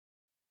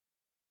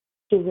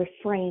to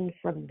refrain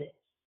from this.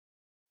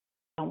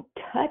 Don't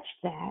touch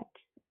that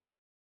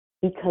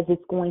because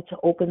it's going to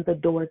open the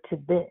door to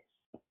this.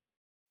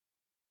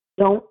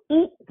 Don't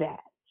eat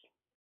that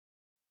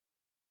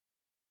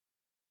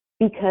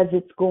because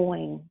it's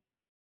going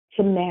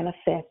to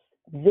manifest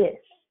this.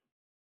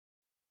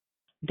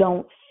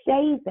 Don't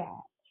say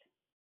that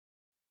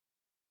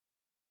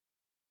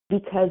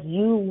because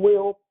you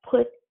will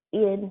put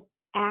in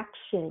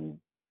action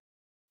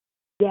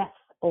death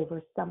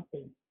over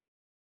something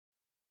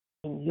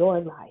in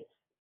your life,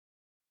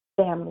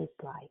 family's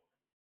life,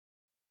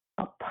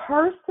 a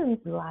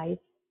person's life,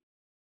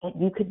 that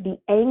you could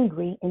be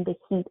angry in the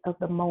heat of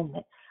the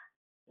moment.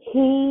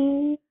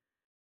 He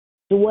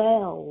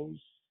dwells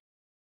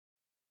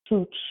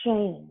to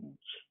change,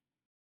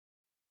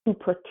 to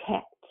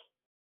protect,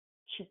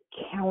 to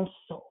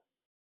counsel,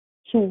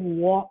 to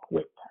walk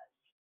with us.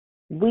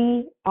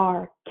 We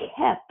are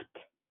kept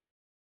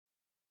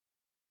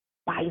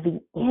by the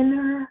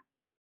inner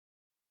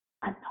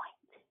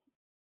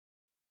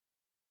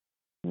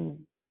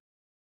anointing.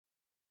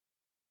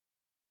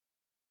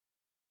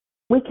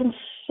 We can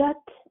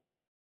shut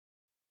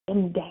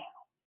him down,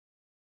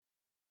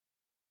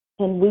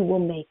 and we will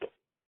make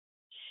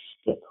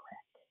shipwreck.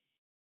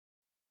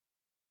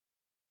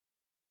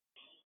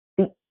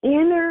 The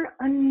inner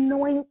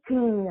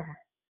anointing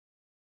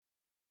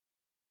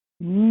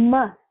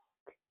must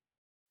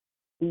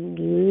be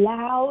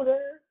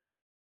louder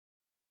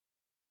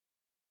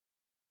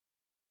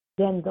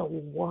than the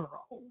world.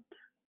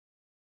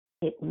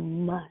 It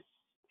must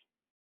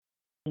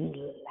be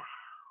loud.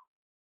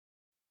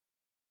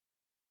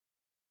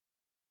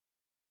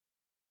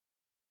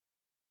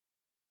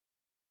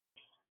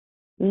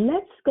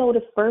 Let's go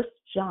to 1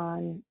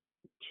 John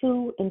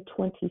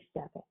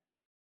 2:27.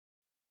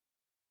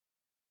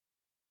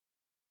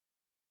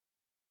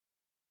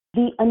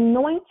 The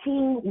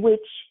anointing which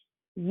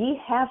ye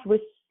have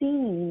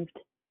received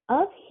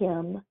of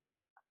him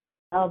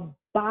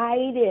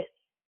abideth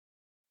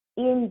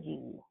in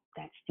you.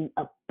 That's the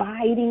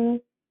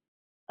abiding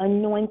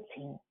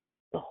anointing,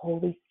 the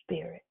Holy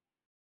Spirit.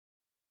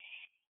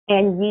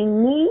 And ye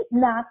need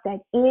not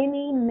that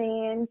any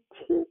man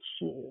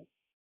teach you.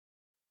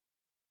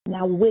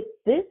 Now, with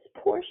this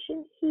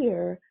portion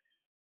here,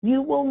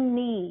 you will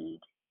need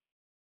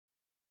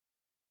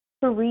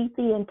to read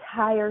the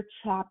entire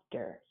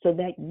chapter so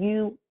that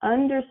you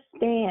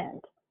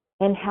understand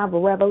and have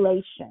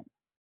revelation.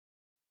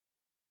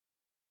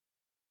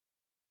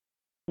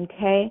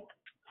 Okay?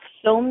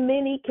 So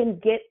many can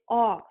get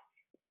off.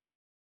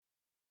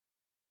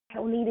 I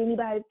don't need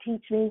anybody to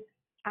teach me.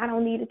 I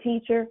don't need a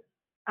teacher.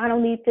 I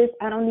don't need this.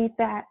 I don't need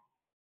that.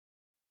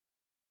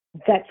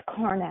 That's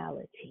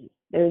carnality.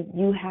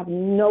 You have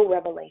no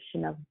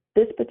revelation of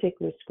this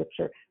particular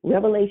scripture.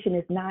 Revelation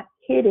is not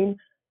hidden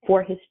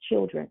for his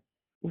children.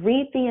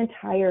 Read the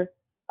entire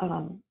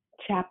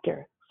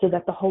chapter so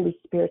that the Holy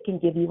Spirit can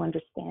give you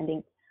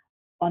understanding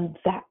on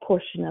that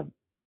portion of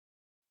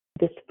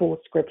this full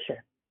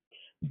scripture.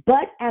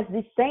 But as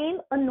the same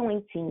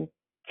anointing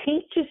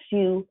teaches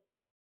you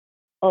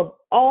of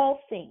all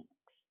things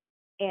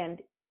and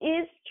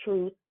is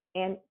truth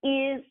and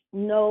is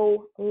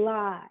no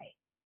lie,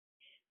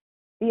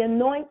 the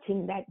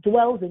anointing that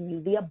dwells in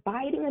you, the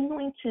abiding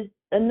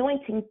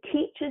anointing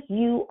teaches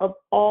you of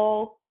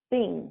all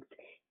things.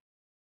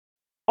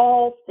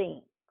 All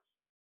things.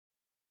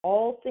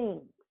 All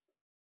things.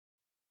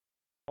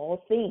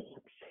 All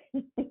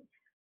things.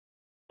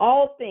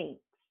 All things.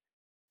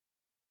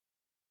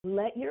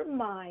 Let your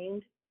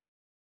mind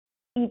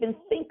even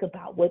think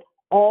about what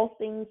all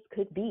things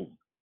could be.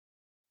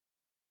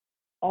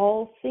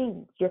 All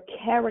things. Your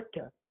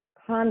character,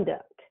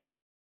 conduct,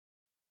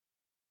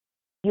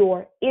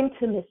 your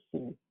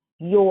intimacy,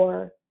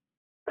 your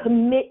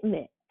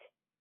commitment,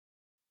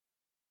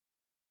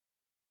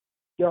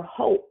 your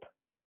hope,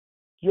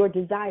 your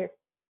desire,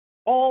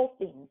 all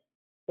things.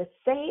 The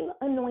same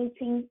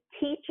anointing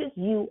teaches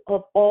you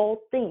of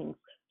all things.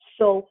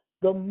 So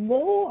the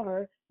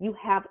more you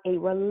have a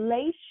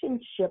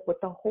relationship with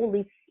the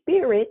Holy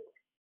Spirit,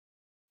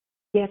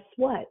 guess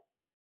what?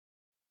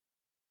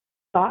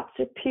 Thoughts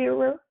are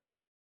purer,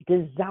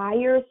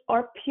 desires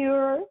are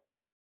pure.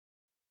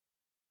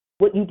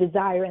 What you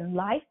desire in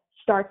life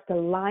starts to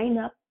line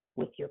up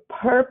with your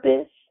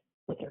purpose,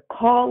 with your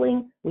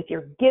calling, with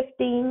your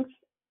giftings.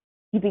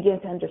 You begin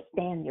to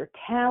understand your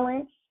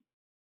talents.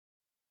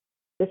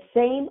 The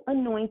same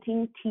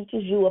anointing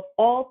teaches you of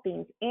all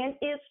things and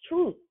is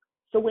truth.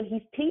 So when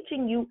he's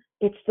teaching you,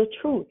 it's the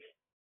truth.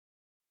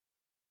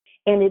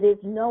 And it is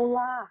no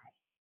lie.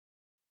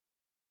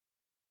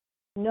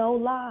 No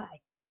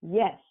lie.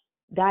 Yes,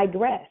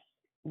 digress.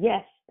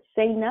 Yes,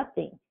 say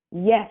nothing.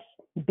 Yes,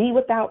 be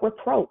without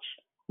reproach.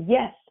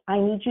 Yes, I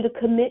need you to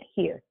commit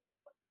here.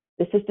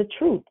 This is the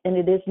truth, and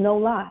it is no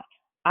lie.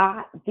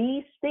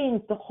 These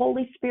things the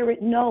Holy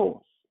Spirit knows.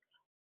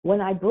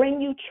 When I bring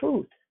you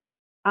truth,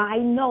 I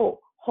know.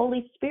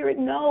 Holy Spirit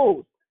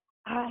knows.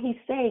 He's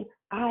saying,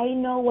 I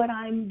know what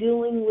I'm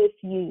doing with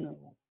you.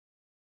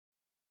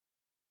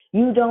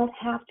 You don't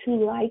have to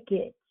like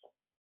it.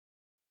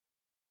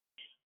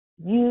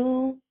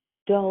 You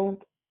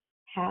don't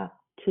have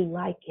to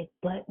like it,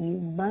 but you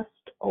must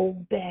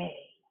obey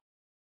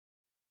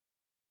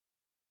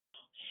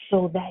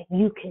so that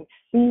you can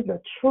see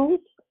the truth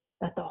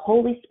that the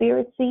Holy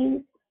Spirit sees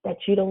that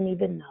you don't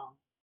even know.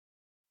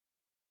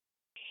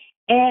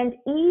 And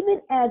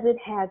even as it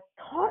has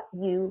taught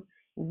you,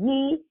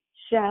 ye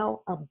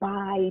shall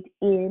abide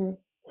in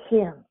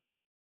him.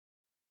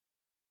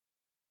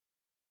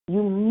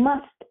 You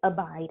must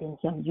abide in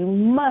him. You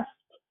must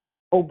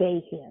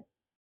obey him.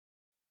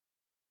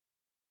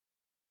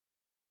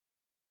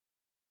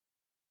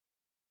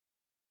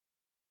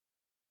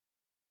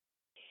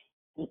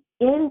 The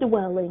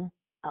indwelling,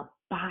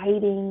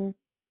 abiding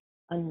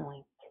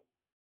anointing.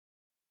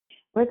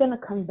 We're going to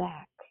come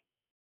back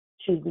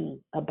to the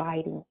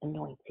abiding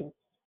anointing.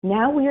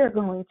 Now we are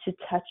going to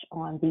touch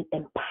on the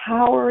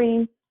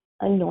empowering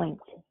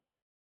anointing.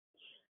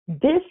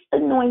 This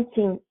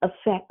anointing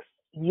affects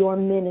your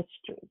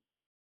ministry.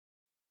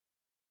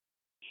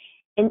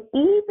 And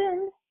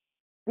even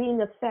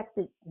being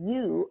affected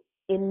you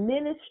in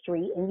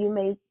ministry, and you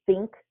may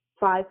think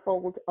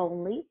fivefold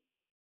only,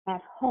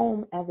 at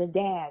home as a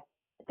dad,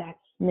 that's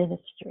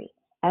ministry.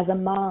 As a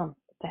mom,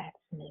 that's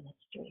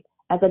ministry.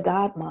 As a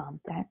godmom,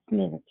 that's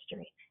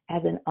ministry.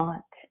 As an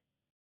aunt,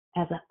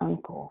 as an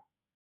uncle,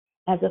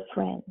 as a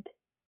friend,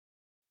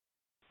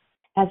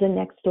 as a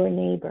next door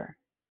neighbor,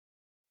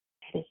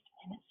 that is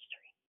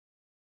ministry.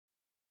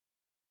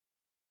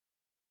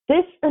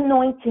 This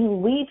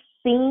anointing we've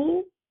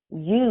seen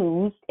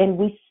used, and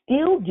we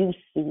still do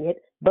see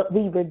it, but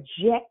we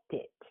reject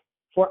it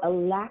for a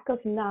lack of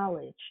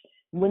knowledge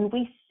when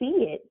we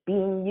see it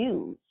being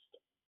used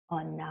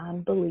on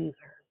non-believers.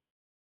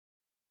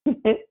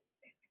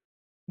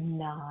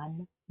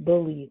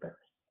 Non-believers.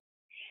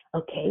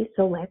 Okay,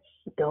 so let's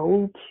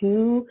go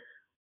to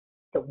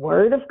the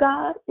Word of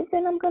God, and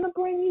then I'm going to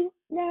bring you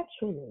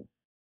naturally.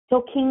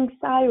 So King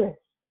Cyrus,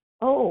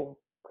 God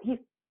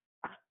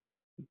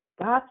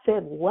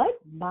said, what?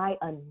 My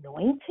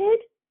anointed?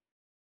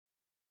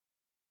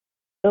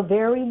 The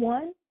very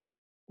one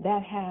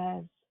that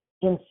has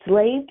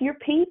enslaved your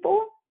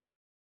people?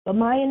 But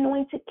my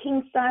anointed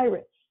King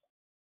Cyrus,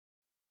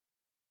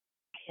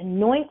 I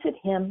anointed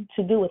him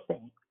to do a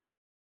thing.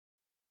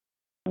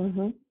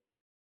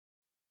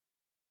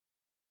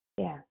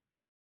 Yeah.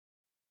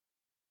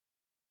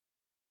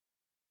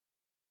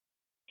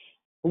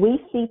 We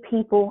see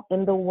people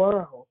in the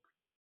world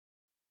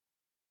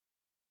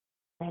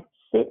that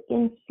sit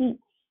in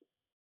seats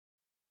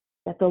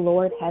that the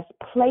Lord has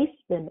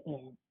placed them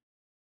in.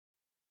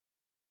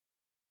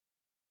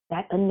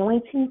 That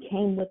anointing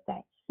came with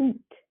that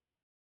seat,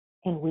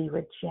 and we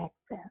reject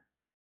them.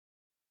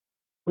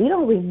 We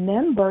don't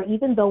remember,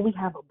 even though we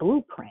have a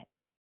blueprint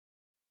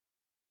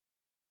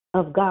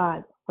of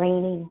God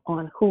reigning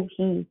on who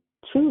he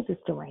chooses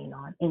to reign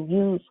on and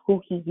use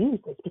who he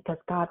uses, because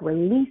God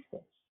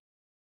releases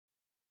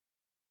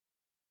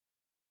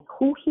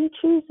who he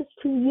chooses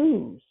to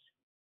use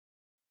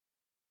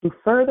to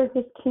further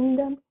his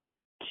kingdom,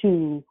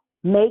 to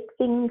make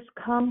things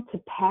come to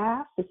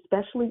pass,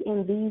 especially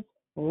in these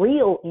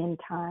real end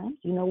times.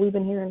 You know, we've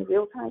been here in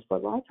real times for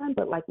a long time,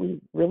 but like we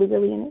really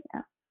in it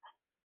now.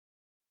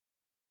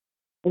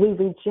 We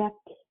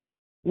reject it.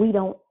 We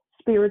don't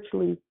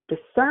spiritually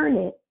discern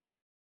it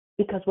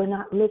because we're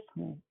not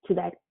listening to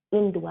that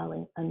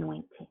indwelling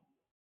anointing.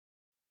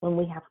 When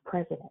we have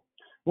presidents,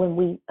 when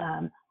we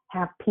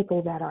have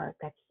people that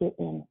sit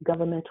in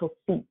governmental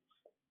seats,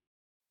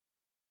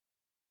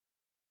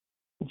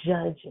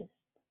 judges,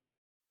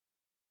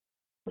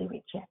 we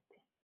reject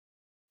it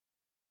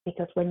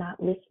because we're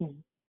not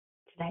listening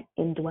to that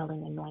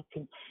indwelling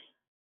anointing.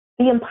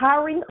 The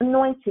empowering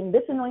anointing,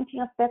 this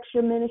anointing affects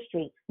your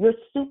ministry, your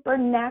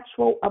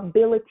supernatural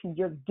ability,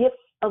 your gifts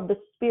of the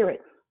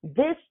Spirit.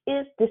 This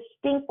is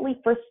distinctly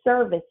for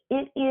service.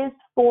 It is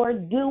for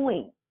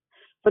doing,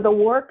 for the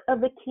work of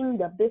the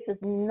kingdom. This is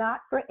not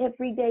for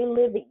everyday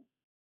living.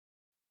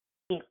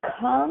 It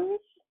comes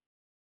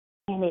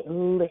and it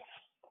lifts.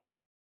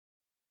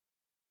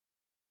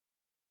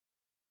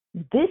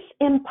 This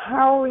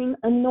empowering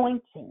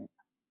anointing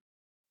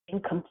can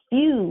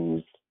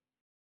confuse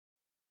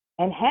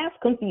and has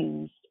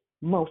confused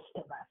most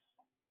of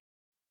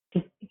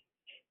us.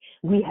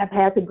 We have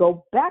had to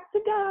go back to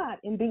God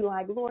and be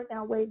like, Lord,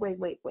 now wait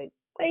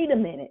a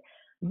minute.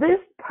 This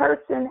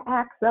person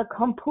acts a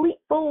complete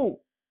fool.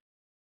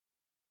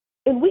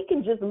 And we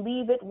can just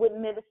leave it with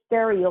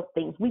ministerial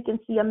things. We can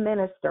see a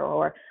minister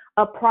or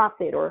a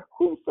prophet or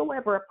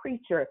whosoever, a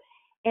preacher,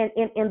 and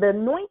the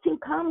anointing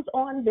comes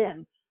on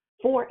them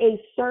for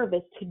a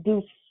service to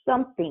do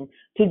something,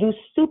 to do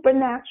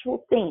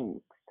supernatural things,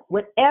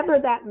 whatever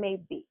that may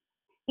be.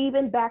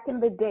 Even back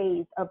in the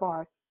days of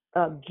our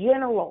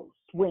generals,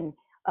 when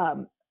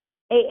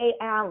A.A.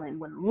 Allen,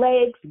 when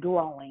legs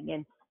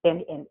growing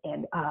and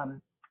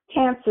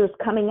cancers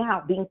coming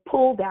out, being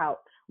pulled out,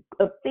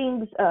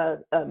 things,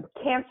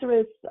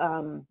 cancerous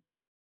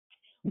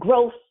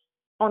growth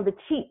on the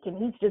cheek, and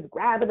he's just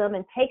grabbing them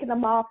and taking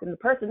them off, and the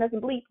person doesn't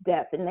bleed to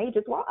death, and they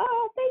just walk,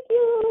 oh, thank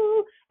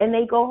you, and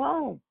they go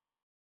home.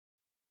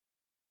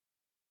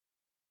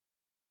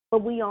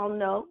 But we all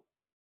know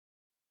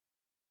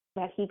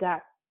that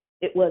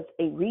it was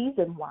a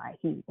reason why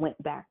he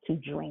went back to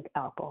drink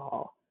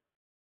alcohol.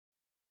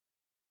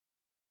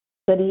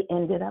 But he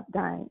ended up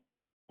dying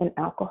an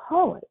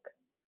alcoholic.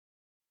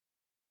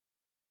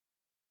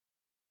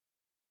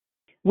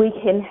 We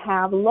can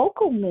have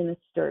local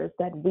ministers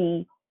that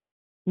we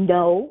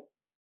know,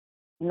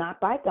 not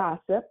by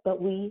gossip,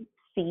 but we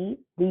see,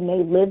 we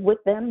may live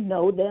with them,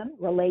 know them,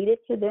 related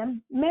to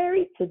them,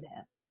 married to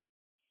them.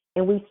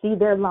 And we see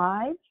their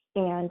lives,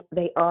 and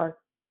they are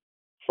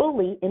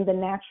fully in the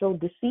natural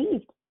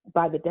deceived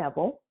by the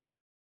devil.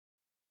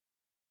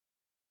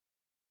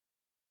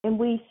 And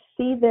we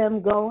see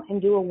them go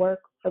and do a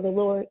work for the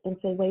Lord and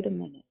say, wait a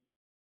minute,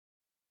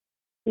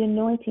 the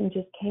anointing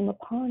just came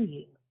upon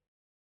you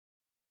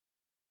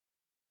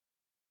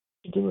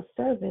to do a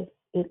service,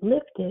 it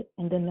lifted,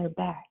 and then they're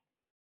back,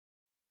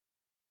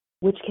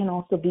 which can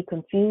also be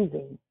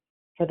confusing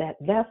for that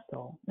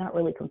vessel. Not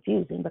really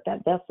confusing, but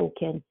that vessel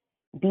can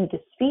be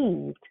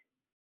deceived.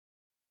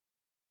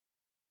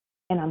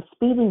 And I'm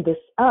speeding this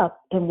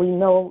up, and we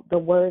know the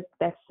word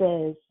that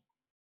says,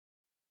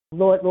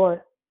 Lord,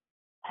 Lord,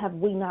 have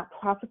we not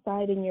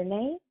prophesied in your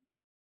name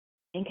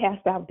and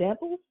cast out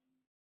devils?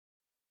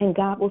 And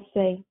God will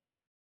say,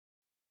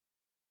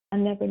 I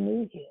never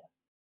knew you.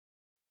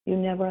 You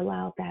never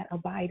allowed that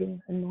abiding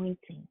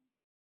anointing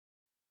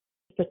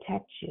to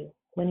protect you.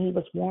 When he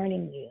was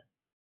warning you,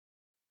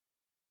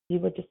 you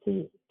were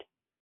deceived.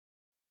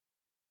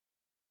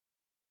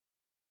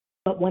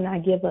 But when I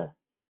give a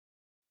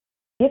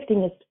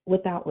gifting is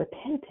without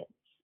repentance,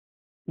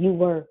 you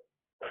were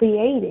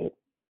created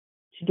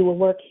to do a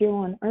work here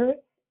on earth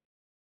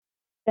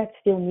that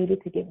still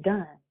needed to get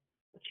done,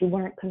 but you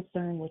weren't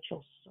concerned with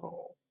your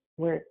soul,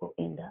 where it will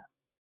end up.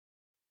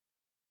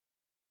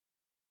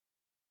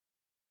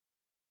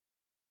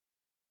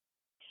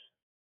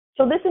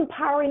 So this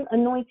empowering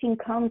anointing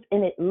comes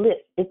and it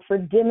lifts. It's for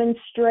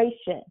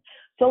demonstration.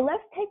 So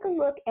let's take a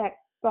look at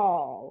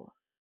Saul.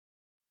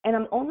 And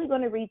I'm only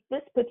going to read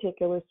this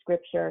particular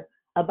scripture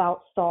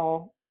about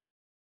Saul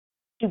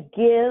to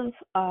give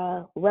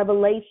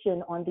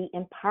revelation on the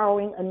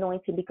empowering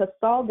anointing, because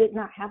Saul did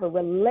not have a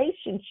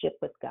relationship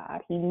with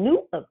God. He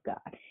knew of God.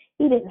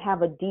 He didn't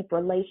have a deep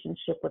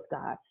relationship with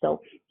God.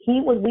 So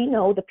we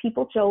know the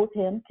people chose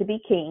him to be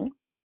king.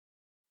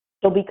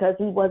 So because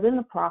he wasn't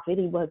a prophet,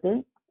 he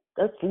wasn't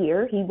a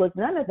seer, he was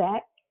none of that,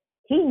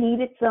 he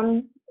needed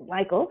some,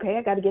 like, okay,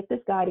 I got to get this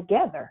guy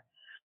together.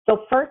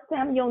 So 1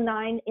 Samuel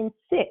 9:6,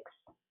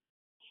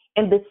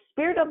 and the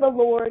Spirit of the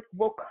Lord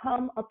will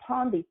come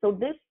upon thee. So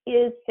this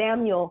is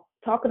Samuel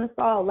talking to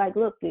Saul, like,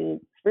 look,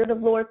 dude, Spirit of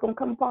the Lord is going to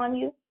come upon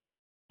you,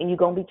 and you're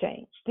going to be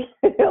changed.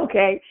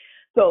 Okay?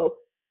 So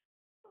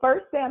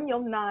 1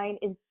 Samuel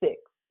 9:6,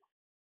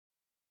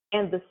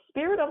 and the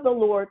Spirit of the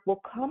Lord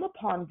will come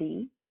upon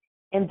thee,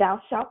 and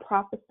thou shalt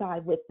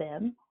prophesy with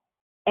them,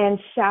 and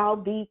shall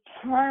be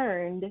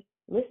turned,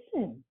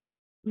 listen,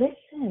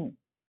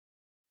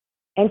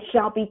 and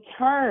shall be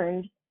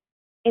turned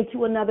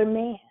into another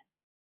man.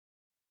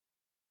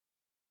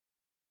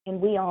 And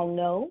we all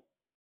know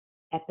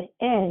at the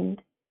end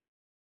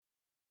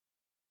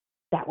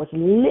that was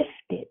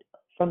lifted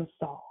from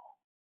Saul.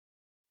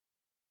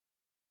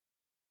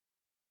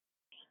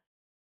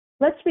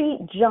 Let's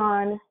read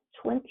John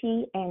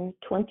 20 and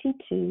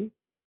 22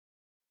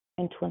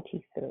 and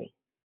 23.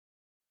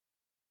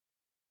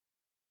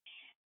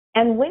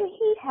 And when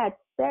he had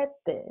said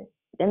this,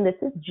 and this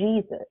is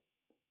Jesus,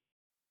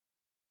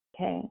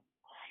 okay?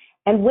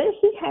 And when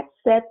he had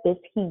said this,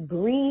 he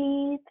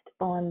breathed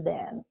on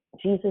them,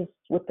 Jesus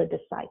with the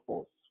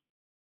disciples.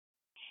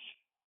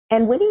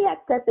 And when he had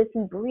said this,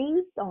 he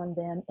breathed on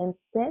them and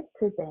said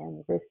to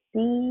them,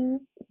 receive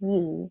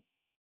ye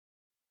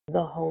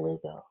the Holy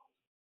Ghost.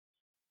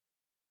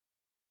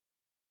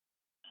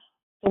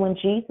 So when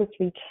Jesus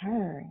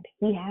returned,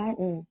 he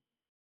hadn't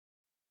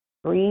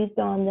breathed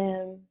on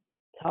them,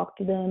 talked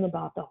to them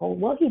about the whole,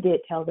 well, he did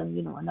tell them,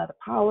 another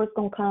power is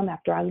going to come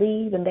after I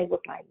leave. And they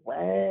was like,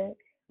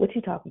 what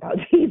you talking about,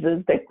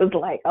 Jesus? They was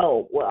like,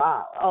 oh,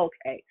 wow,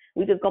 okay.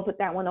 We just going to put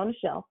that one on the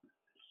shelf.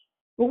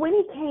 But when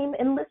he came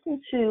and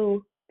listened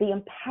to the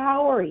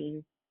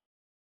empowering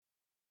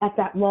at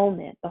that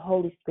moment, the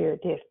Holy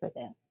Spirit did for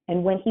them.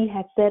 And when he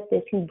had said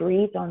this, he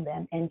breathed on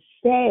them and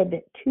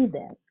said to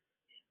them,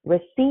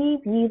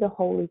 receive ye the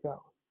Holy Ghost.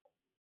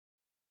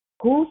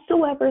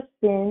 Whosoever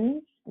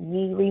sins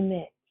ye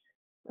remit.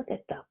 Look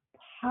at the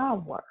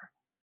power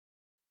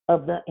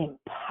of the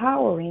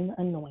empowering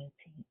anointing.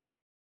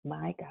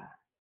 My God.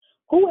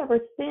 Whoever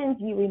sins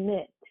you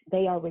remit,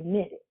 they are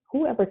remitted.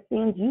 Whoever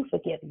sins you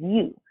forgive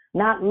you.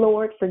 Not,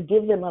 Lord,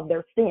 forgive them of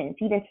their sins.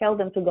 He didn't tell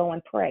them to go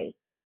and pray.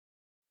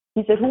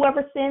 He said,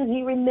 whoever sins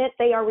ye remit,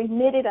 they are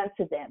remitted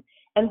unto them.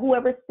 And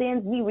whoever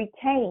sins ye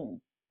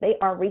retain, they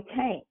are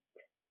retained.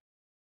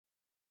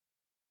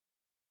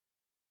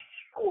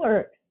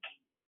 Sure.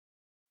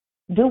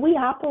 Do we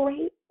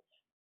operate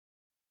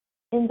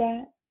in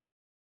that?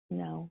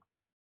 No.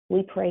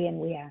 We pray and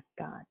we ask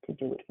God to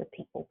do it for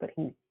people, but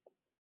He's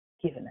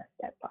given us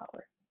that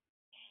power.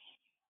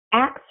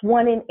 Acts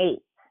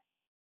 1:8.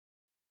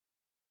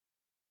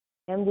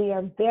 And we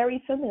are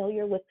very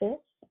familiar with this,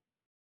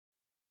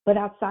 but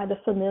outside the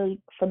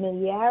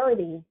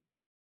familiarity,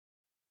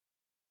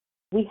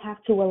 we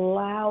have to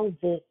allow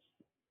this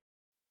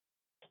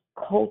to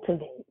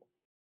cultivate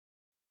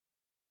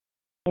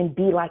and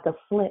be like a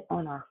flint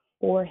on our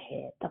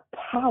forehead, the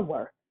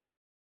power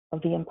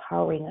of the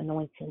empowering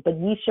anointing. But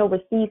ye shall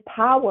receive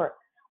power.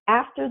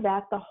 After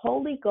that, the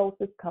Holy Ghost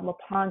is come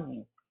upon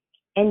you,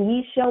 and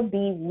ye shall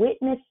be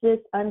witnesses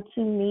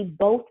unto me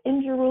both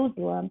in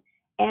Jerusalem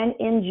and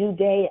in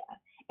Judea.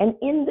 And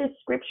in this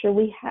scripture,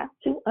 we have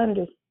to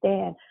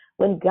understand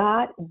when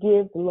God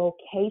gives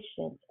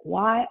locations,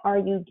 why are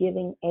you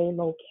giving a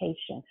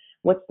location?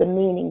 What's the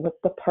meaning?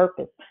 What's the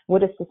purpose?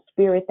 What is the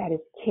spirit that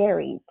is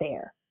carried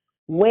there?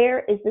 Where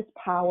is this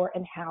power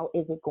and how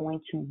is it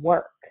going to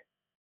work?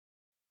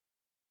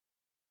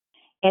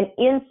 And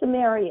in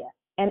Samaria,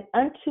 and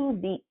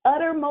unto the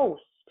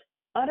uttermost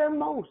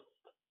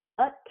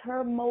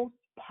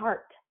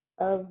part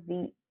of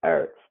the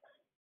earth.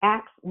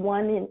 Acts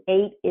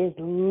 1:8 is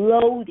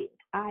loaded.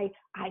 I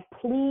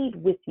plead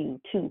with you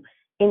to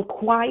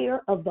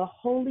inquire of the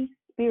Holy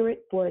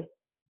Spirit for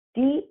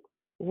deep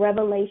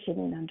revelation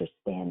and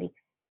understanding.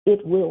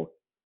 It will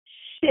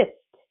shift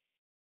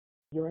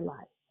your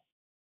life.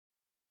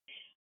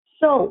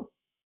 So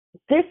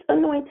this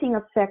anointing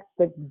affects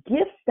the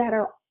gifts that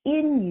are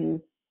in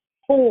you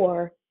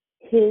for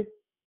His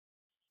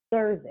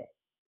service.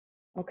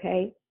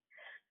 Okay?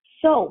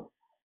 So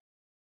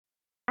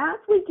as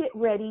we get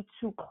ready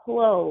to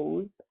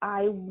close,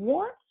 I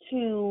want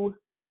to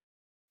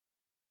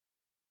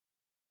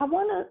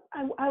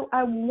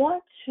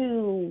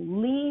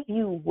leave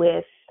you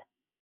with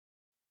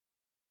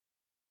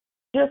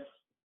just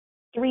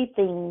 3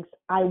 things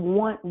I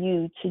want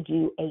you to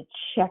do a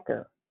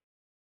checker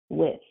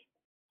with.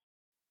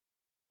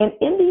 And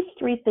in these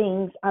 3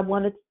 things, I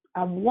want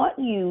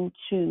you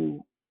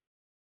to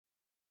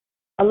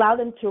allow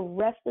them to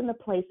rest in the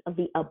place of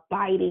the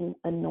abiding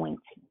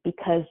anointing,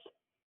 because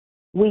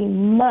we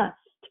must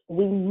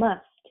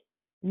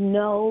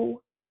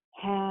know,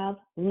 have,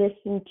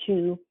 listen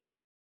to,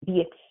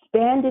 be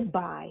expanded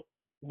by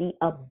the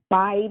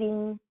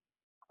abiding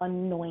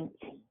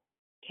anointing.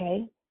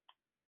 Okay?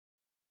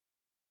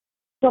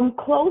 So I'm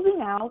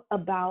closing out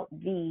about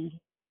the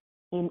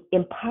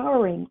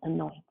empowering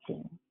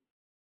anointing.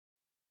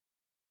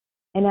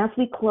 And as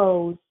we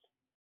close,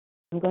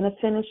 I'm going to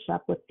finish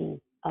up with the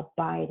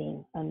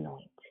abiding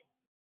anointing.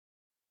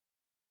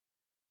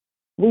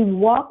 We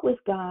walk with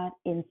God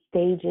in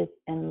stages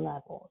and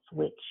levels,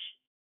 which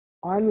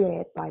are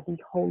led by the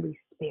Holy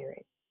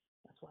Spirit.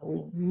 That's why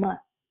we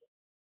must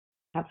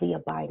have the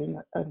abiding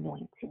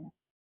anointing.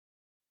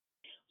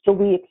 So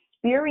we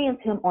experience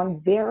Him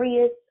on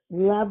various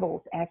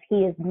levels as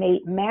He is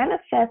made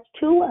manifest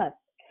to us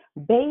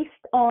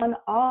based on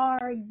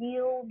our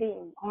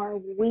yielding, our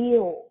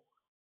will.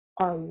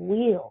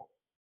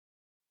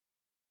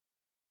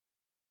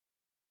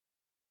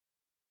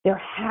 There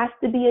has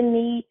to be a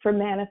need for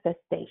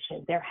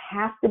manifestation. There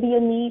has to be a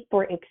need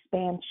for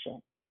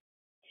expansion.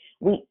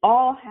 We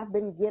all have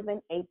been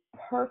given a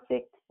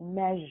perfect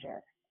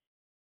measure.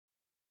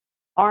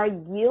 Our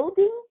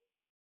yielding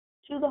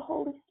to the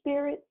Holy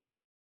Spirit,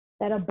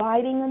 that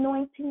abiding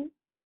anointing,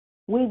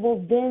 we will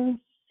then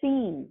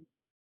see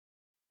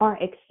our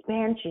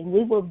expansion.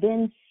 We will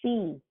then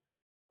see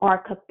our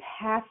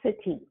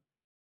capacity.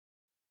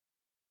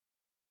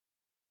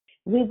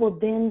 We will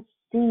then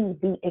see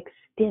the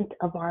extent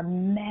of our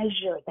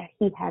measure that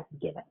He has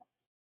given us.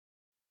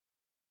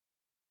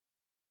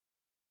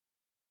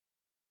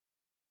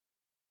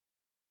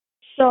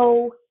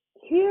 So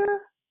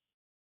here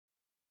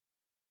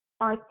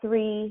are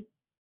 3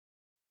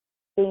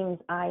 things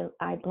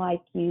I'd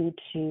like you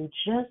to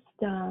just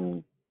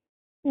kind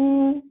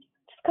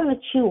of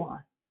chew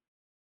on.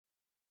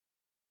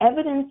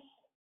 Evidence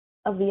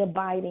of the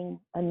abiding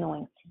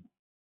anointing.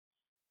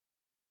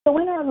 So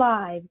in our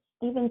lives,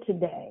 even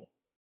today,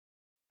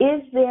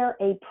 is there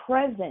a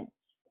presence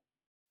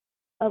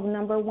of,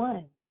 number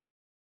 1,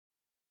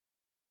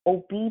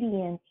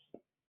 obedience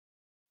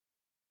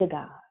to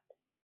God?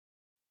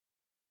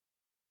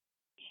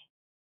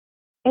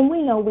 And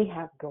we know we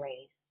have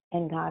grace,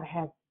 and God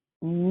has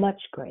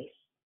much grace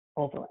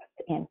over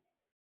us and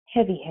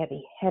heavy,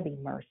 heavy, heavy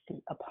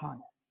mercy upon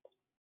us.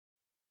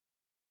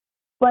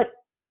 But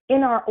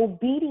in our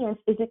obedience,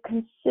 is it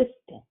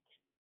consistent?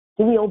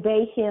 Do we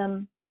obey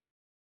Him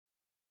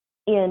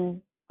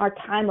in our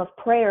time of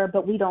prayer,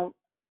 but we don't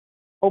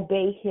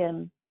obey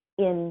Him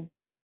in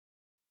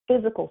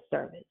physical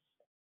service?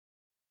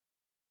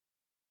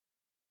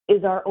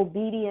 Is our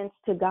obedience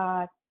to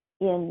God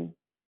in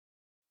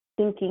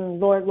thinking,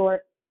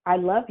 Lord, I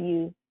love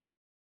you,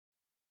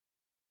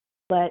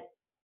 but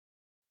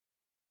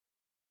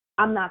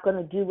I'm not going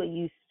to do what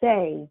you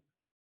say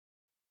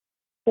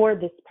for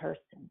this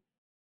person?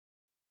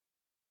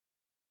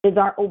 Is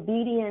our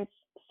obedience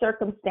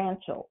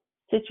circumstantial,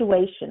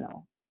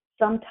 situational,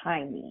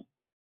 sometimey?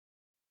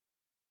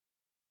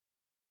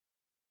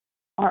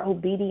 Our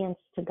obedience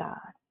to God.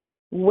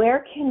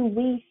 Where can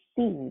we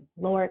see,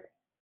 Lord,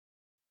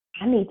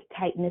 I need to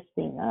tighten this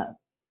thing up?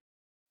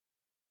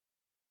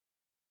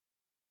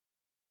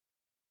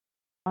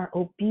 Our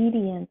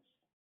obedience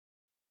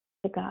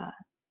to God.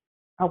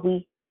 Are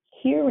we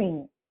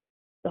hearing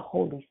the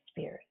Holy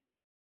Spirit?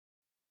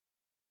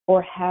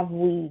 Or have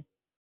we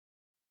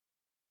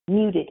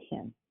muted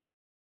him?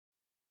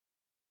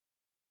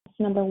 That's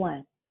number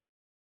one.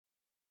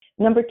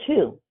 Number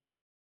two,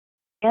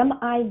 am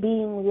I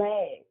being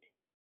led?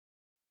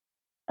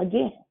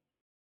 Again,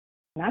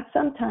 not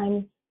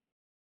sometimes,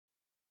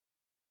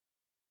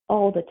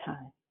 all the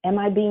time. Am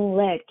I being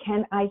led?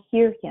 Can I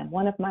hear him?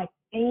 One of my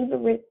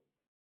favorite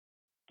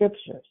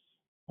scriptures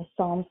is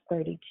Psalms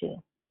 32.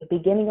 The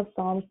beginning of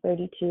Psalms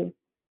 32,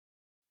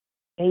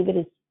 David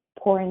is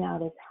pouring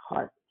out his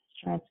heart, his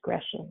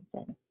transgressions,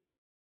 and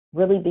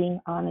really being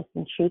honest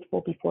and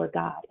truthful before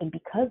God. And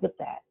because of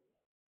that,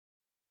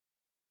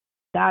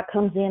 God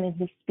comes in and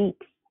he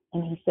speaks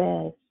and he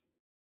says,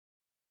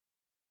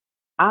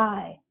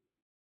 I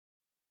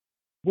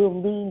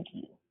will lead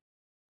you.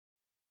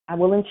 I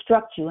will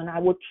instruct you and I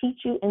will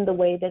teach you in the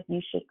way that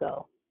you should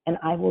go. And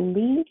I will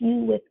lead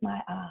you with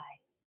my eye.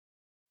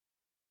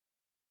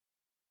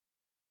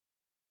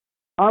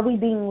 Are we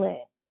being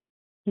led?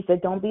 He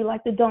said, don't be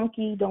like the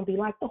donkey. Don't be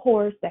like the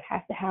horse that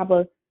has to have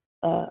a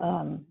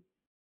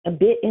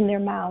bit in their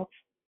mouth.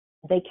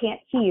 They can't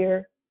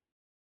hear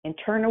and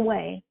turn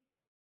away.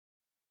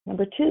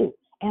 Number two,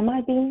 am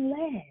I being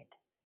led?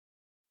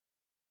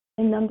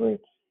 And number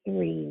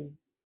three,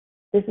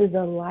 this is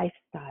a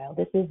lifestyle.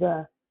 This is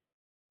a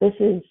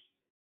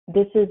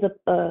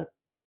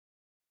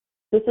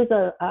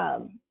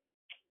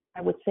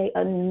I would say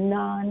a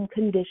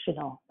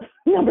non-conditional.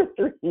 Number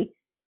three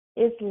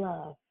is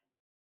love.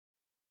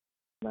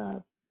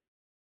 Love.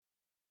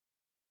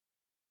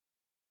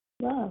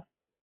 Love.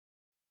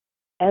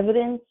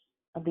 Evidence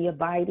of the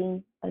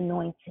abiding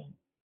anointing.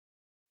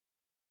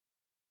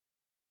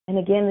 And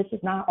again, this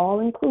is not all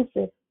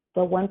inclusive,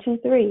 but 1, 2,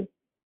 3.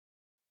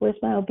 Where's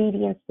my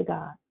obedience to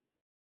God?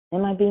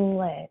 Am I being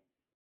led?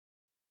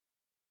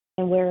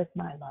 And where is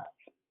my love?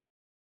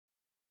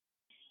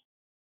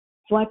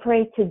 So I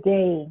pray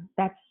today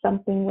that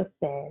something was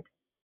said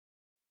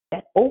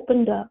that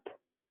opened up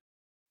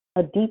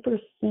a deeper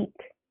seek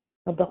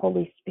of the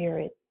Holy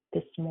Spirit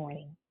this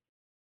morning.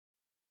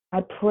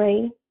 I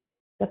pray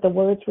that the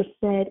words were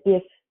said,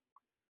 if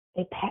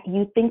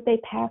you think they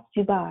passed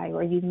you by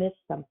or you missed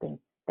something,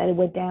 that it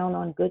went down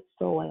on good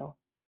soil,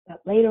 that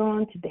later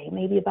on today,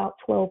 maybe about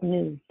 12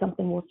 noon,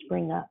 something will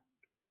spring up.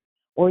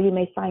 Or you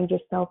may find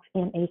yourself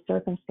in a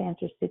circumstance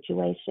or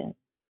situation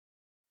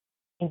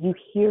and you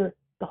hear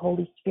the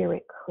Holy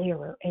Spirit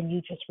clearer and you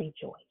just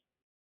rejoice.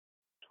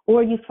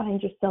 Or you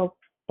find yourself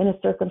in a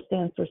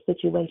circumstance or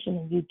situation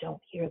and you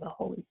don't hear the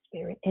Holy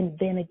Spirit. And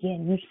then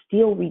again, you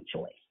still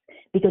rejoice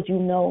because you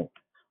know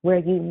where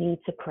you need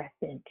to press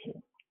into.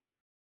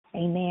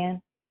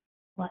 Amen.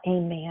 Well,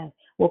 amen.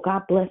 Well,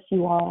 God bless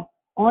you all.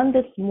 On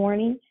this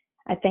morning,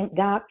 I thank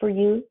God for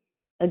you.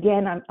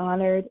 Again, I'm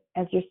honored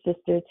as your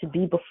sister to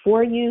be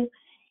before you.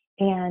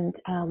 And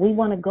we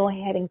want to go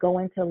ahead and go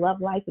into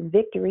Love, Life, and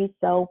Victory.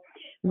 So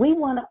we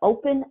want to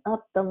open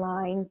up the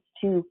lines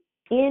to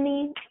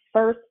any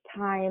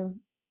first-time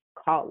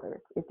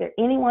callers. Is there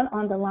anyone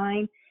on the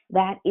line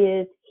that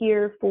is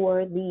here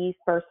for the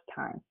first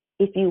time?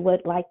 If you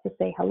would like to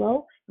say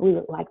hello, we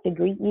would like to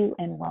greet you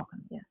and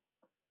welcome you.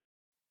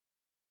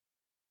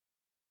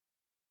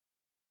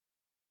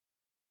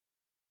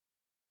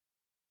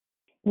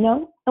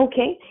 No?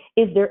 Okay.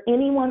 Is there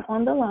anyone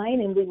on the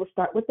line, and we will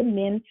start with the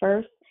men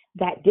first,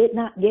 that did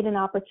not get an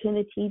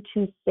opportunity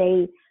to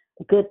say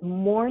good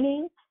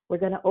morning? We're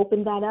going to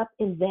open that up,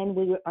 and then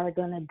we are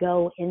going to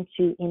go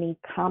into any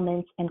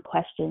comments and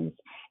questions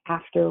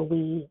after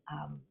we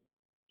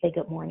say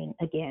good morning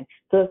again.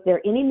 So if there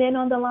are any men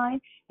on the line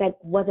that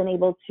wasn't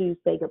able to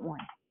say good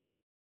morning.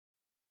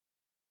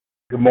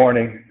 Good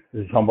morning.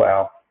 This is Humble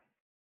Al.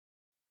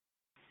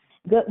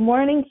 Good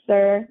morning,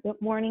 sir.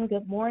 Good morning.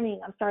 Good morning.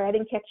 I'm sorry, I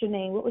didn't catch your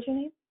name. What was your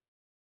name?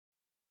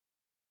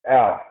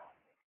 Al.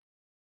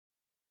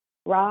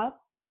 Rob?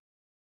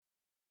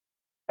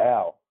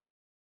 Al.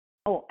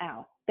 Oh,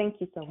 Al. Thank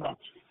you so much.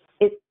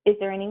 Is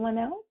there anyone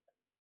else?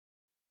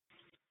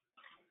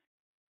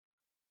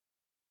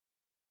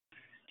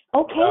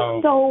 Okay,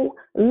 so.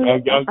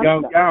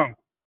 Go.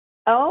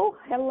 Oh,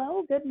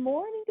 hello. Good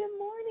morning. Good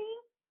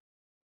morning.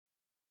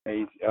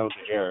 Hey, it's Elder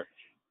Eric.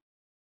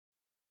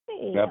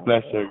 Hey, God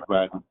bless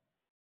everybody.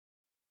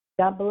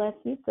 God bless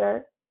you,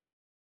 sir.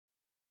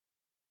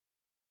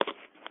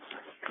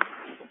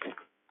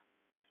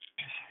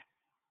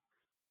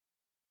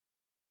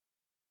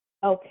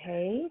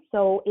 Okay,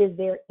 so is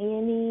there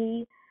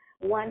anyone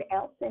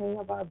else, any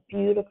of our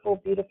beautiful,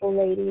 beautiful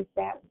ladies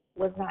that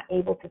was not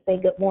able to say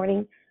good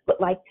morning, would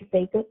like to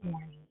say good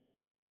morning?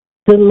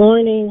 Good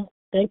morning.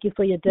 Thank you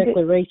for your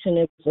declaration.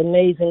 It was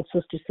amazing,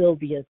 Sister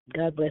Sylvia.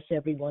 God bless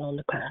everyone on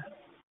the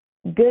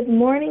call. Good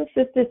morning,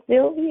 Sister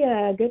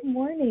Sylvia. Good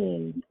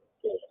morning.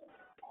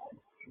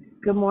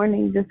 Good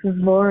morning. This is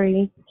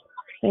Lori.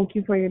 Thank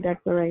you for your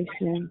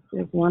declaration.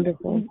 It's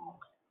wonderful.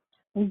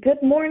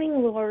 Good morning,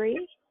 Lori.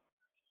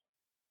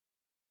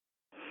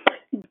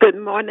 Good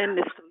morning,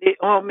 Miss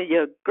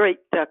Leomi. A great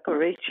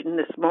declaration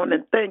this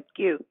morning. Thank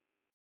you.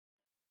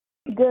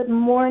 Good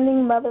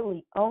morning, Mother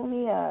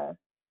Leonia.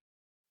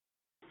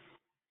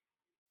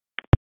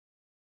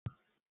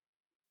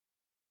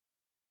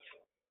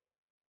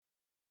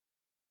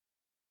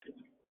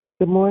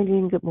 Good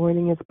morning. Good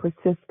morning. It's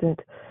persistent.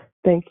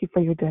 Thank you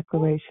for your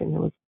declaration. It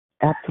was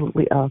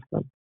absolutely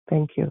awesome.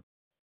 Thank you.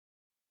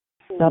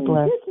 God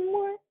bless.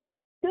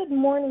 Good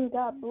morning.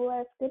 God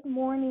bless. Good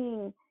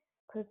morning.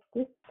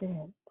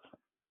 Persistent.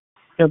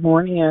 Good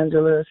morning,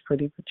 Angela. It's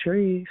Pretty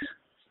Patrice.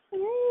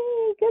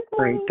 Hey, good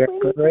morning.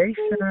 Great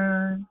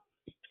declaration.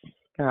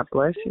 God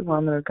bless you,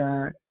 woman of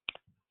God.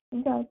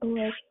 God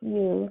bless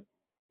you.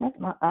 That's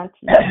my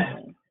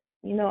auntie.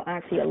 You know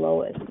Auntie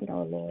Lois. You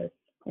know Lois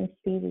and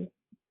Stevie.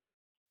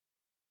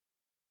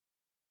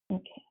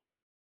 Okay.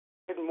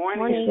 Good morning.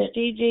 Morning,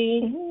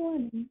 Gigi. Good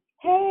morning.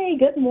 Hey,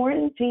 good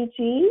morning,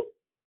 Gigi.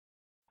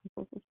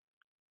 Good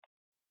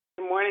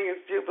morning,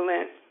 it's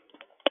Jubilant.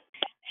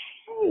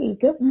 Hey,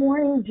 good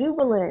morning,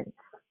 Jubilant.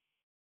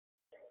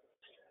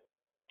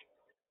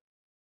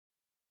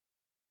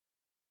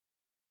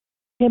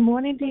 Good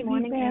morning, DB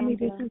family.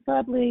 Angela. This is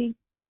Bubbly.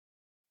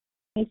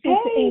 Hey,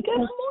 good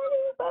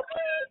morning, Bubbly.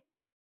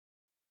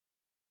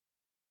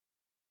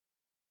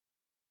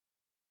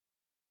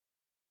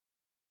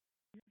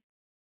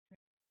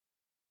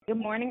 Good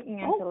morning,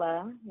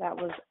 Angela. That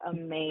was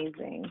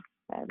amazing.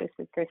 This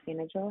is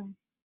Christina Joy.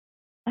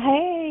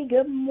 Hey,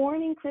 good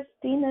morning,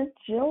 Christina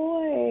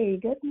Joy.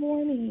 Good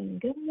morning.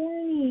 Good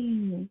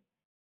morning.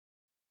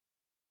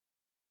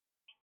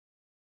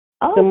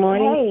 Okay. Good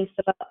morning.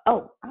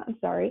 I'm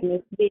sorry.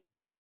 Miss B.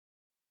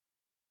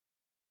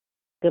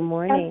 Good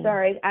morning. I'm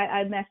sorry.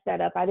 I messed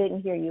that up. I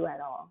didn't hear you at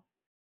all.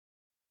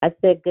 I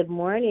said good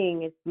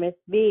morning. It's Miss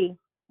B.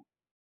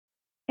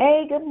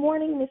 Hey, good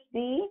morning, Miss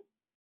B.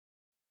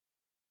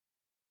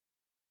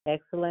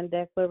 Excellent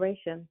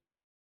declaration.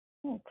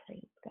 Oh,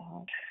 praise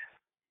God.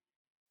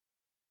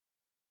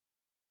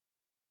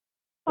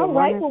 All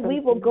right, well, we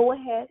will go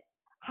ahead.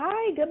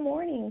 Hi, good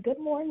morning. Good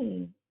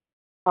morning.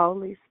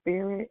 Holy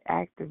Spirit,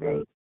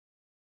 activate.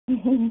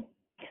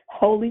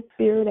 Holy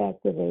Spirit,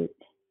 activate.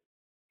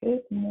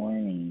 Good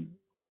morning.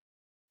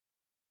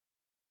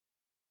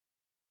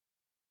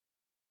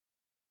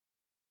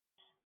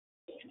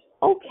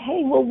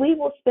 Okay, well, we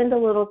will spend a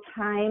little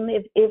time.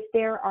 If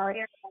there are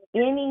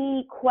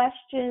any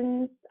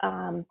questions,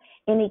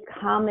 any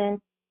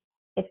comments,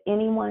 if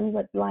anyone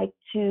would like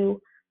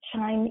to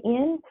chime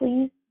in,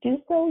 please do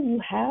so. You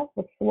have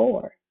the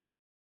floor.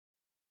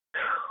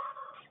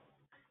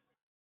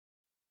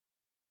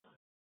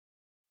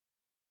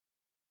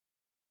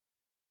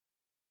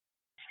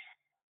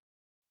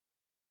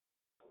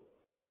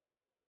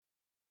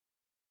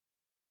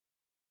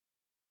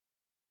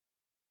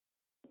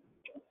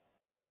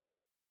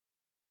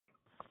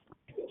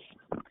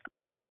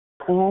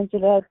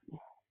 Angela,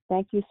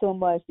 thank you so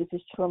much. This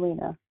is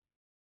Trina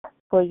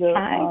for your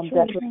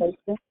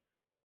declaration.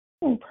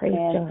 Praise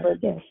God.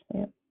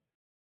 Yes.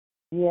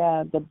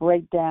 Yeah, the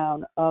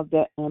breakdown of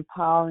the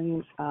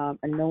empowering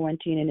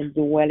anointing and the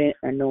dwelling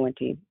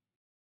anointing.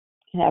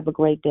 Have a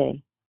great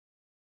day.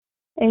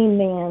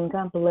 Amen.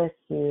 God bless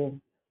you.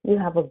 You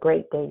have a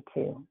great day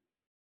too.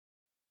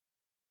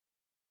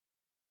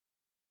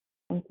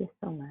 Thank you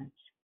so much.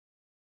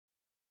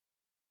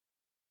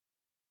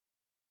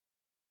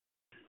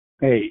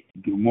 Hey,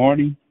 good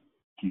morning.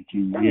 Can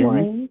you hear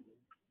me?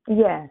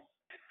 Yes.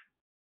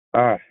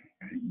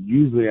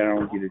 Usually I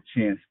don't get a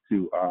chance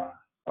to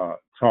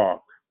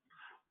talk.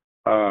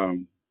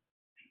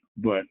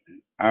 But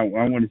I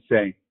want to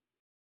say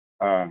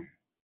I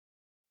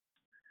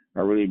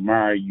really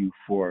admire you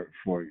for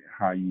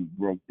how you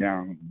broke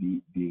down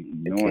the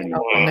anointing.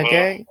 Open the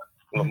gate.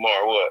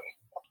 Lamar, what?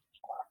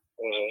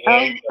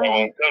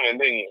 Coming,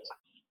 didn't you?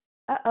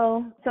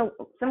 So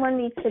someone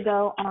needs to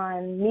go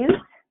on mute.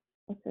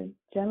 It's a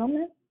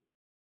gentleman.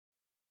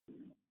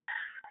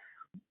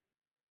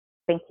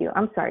 Thank you.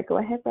 I'm sorry. Go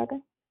ahead,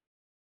 brother.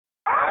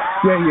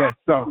 Yeah.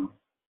 So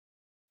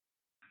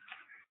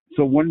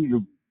one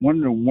of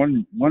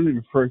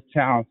the first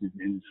challenges,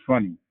 and it's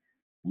funny,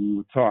 we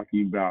were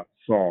talking about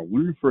Saul.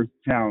 One of the first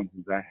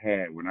challenges I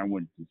had when I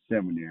went to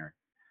seminary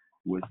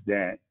was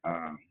that,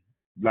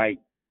 like,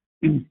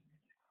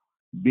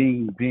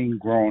 being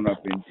grown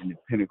up in the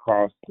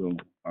Pentecostal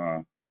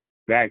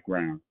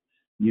background,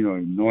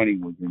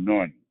 anointing was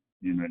anointing.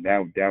 That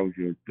was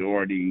your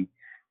authority,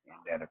 and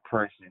that a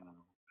person who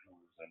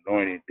was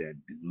anointed, that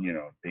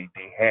they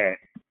had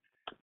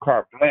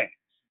carte blanche.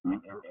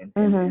 And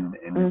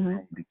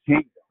the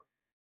kingdom.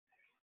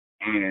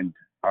 And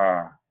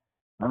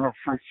one of the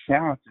first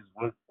challenges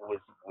was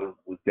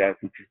that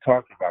what you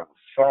talked about was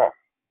Saul.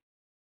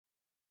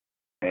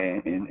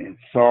 And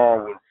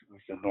Saul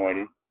was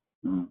anointed.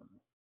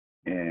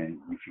 And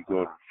if you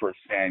go to 1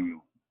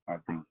 Samuel, I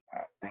think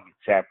it's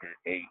chapter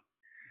 8,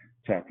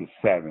 chapter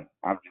 7.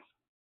 I'm just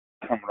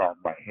coming off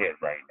my head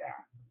right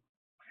now.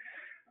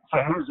 So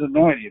he was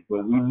anointed,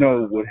 but we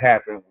know what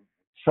happened with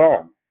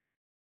Saul.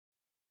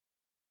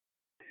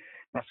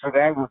 And so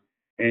that was,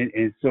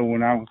 and so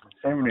when I was in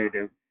seminary,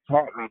 they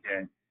taught me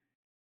that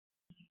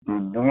the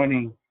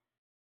anointing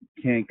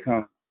can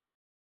come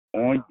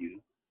on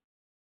you,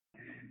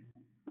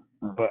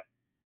 but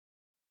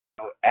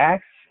your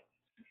actions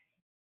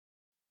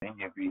and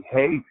your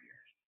behavior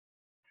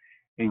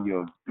and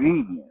your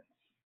obedience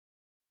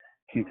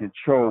can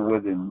control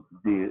whether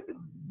the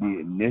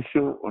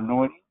initial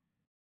anointing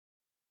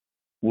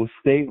will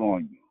stay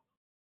on you.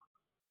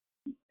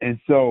 And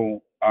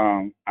so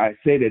I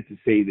say that to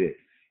say this.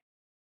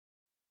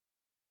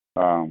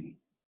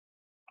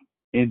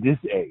 In this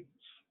age,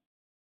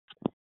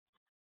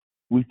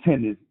 we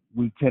tend to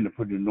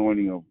put the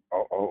anointing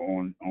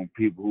on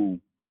people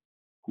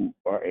who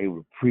are able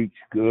to preach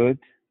good,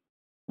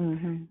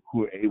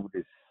 who are able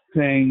to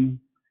sing,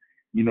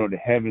 the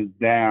heavens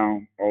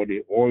down, or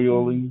the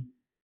oiling.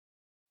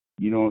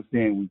 You know what I'm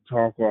saying? We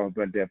talk all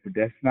about that, but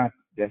that's not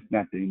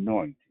the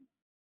anointing.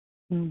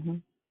 You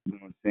know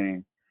what I'm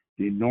saying?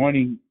 The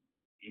anointing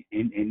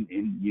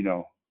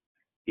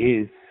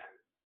is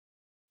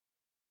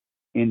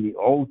in the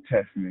Old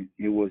Testament,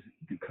 it was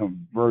the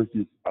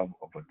convergence of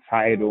a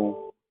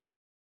title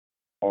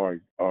or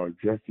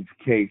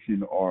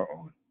justification or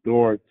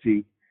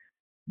authority,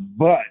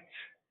 but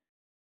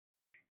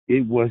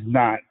it was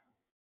not,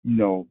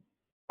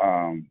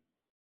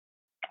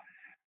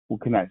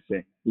 what can I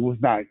say? It was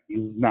not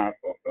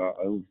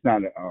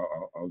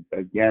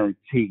a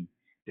guarantee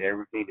to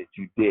everything that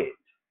you did.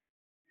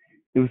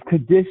 It was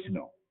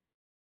conditional.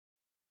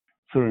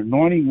 So the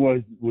anointing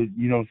was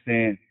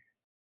saying,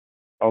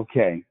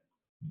 okay,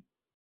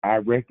 I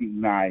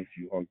recognize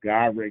you, or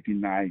God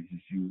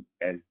recognizes you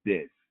as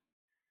this.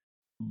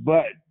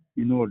 But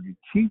in order to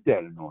keep that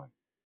anointing,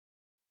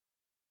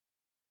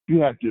 you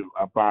have to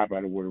abide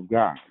by the word of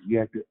God. You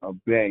have to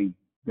obey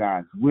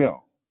God's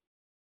will.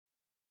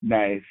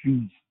 Now, if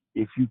you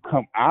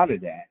come out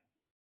of that,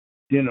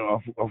 then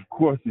of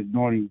course the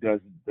anointing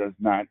does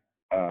not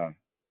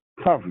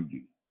cover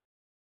you,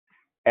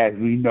 as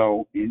we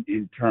know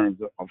in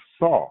terms of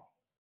Saul.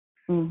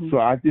 So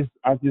I just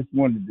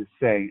wanted to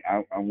say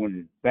I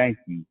wanted to thank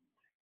you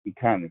for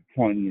kind of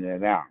pointing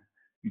that out,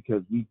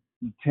 because we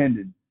tend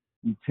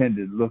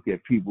to look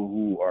at people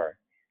who are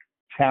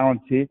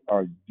talented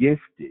or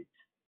gifted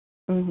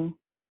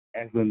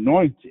as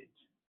anointed,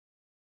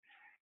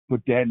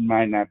 but that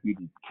might not be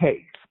the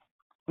case.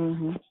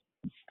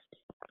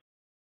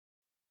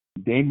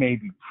 They may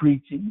be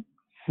preaching,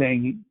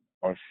 singing,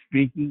 or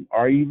speaking,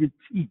 or even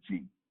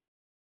teaching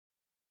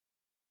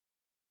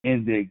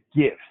in their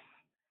gifts,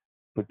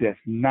 but that's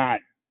not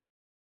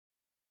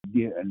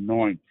the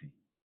anointing.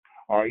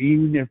 Or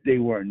even if they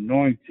were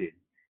anointed,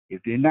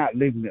 if they're not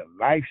living a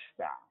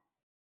lifestyle,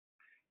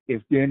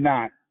 if they're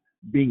not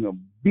being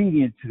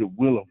obedient to the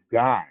will of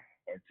God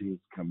or to His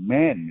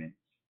commandments,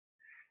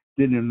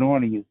 then the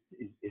anointing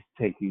is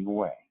taken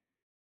away.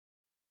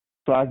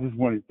 So I just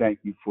want to thank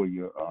you for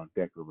your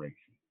declaration.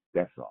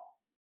 That's all.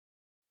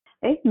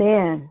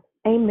 Amen.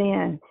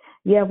 Amen.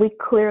 Yeah, we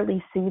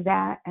clearly see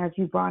that, as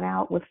you brought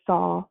out with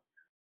Saul,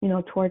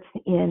 towards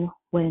the end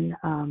when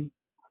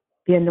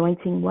the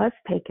anointing was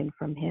taken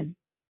from him.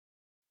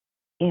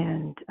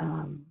 And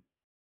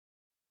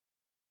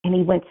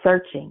he went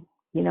searching.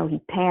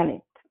 He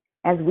panicked,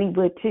 as we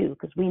would too,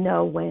 because we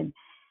know when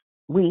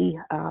we,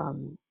 I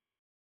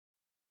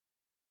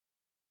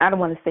don't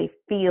want to say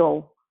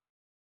feel,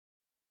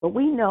 but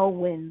we know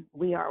when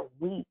we are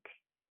weak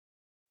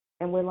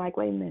and we're like,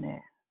 wait a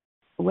minute,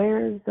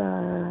 where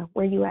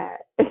you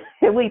at?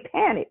 And we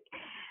panic.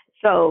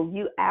 So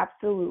you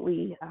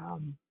absolutely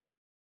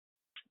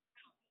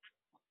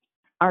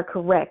are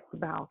correct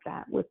about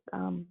that with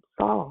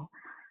Saul.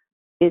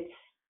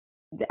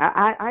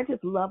 I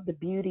just love the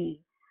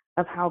beauty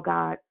of how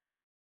God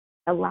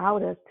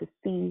allowed us to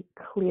see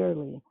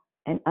clearly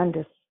and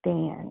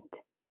understand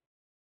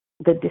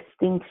the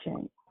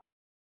distinction.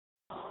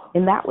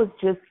 And that was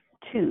just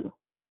two.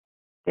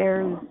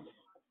 There's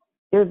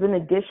an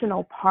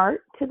additional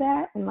part to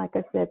that. And like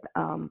I said,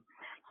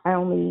 I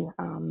only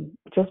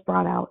just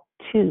brought out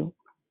two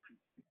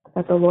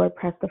that the Lord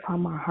pressed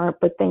upon my heart.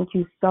 But thank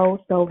you so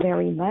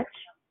very much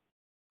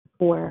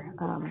for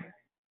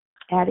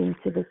adding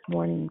to this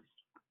morning's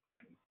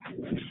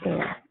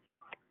share.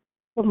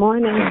 Good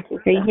morning.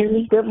 Can you hear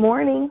me? Good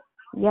morning.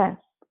 Yes.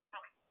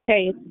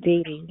 Hey, it's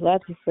Dee Dee.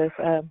 Love you, sis.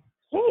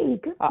 Hey,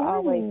 good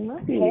morning.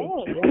 Love you.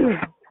 Hey.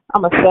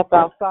 I'm going to step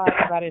outside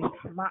because I didn't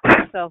knock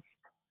myself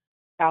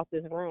out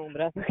this room, but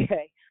that's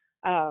okay.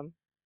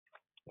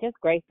 Just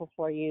grateful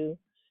for you.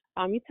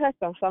 You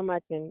touched on so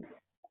much, and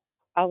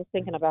I was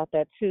thinking about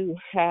that too,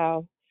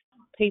 how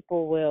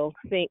people will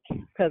think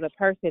because a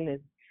person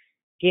is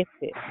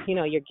gifted,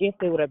 you're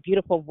gifted with a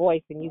beautiful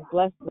voice and you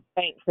bless the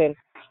saints and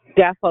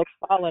got folks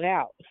falling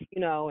out,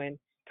 and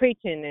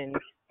preaching and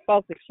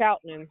folks are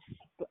shouting, and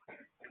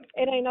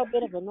it ain't no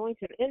bit of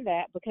anointing in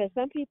that, because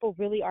some people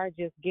really are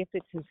just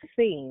gifted to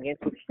sing and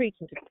to preach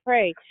and to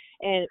pray.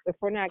 And if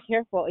we're not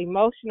careful,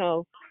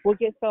 we'll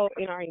get so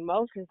in our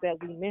emotions that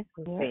we miss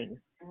some things.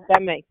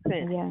 That makes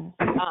sense.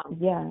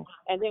 Yeah.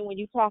 And then when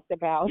you talked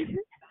about,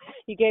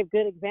 you gave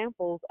good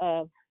examples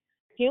of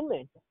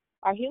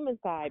our human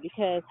side,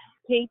 because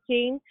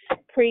teaching,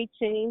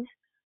 preaching,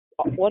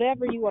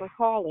 whatever you want to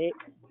call it,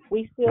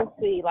 we still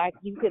see like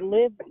you can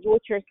live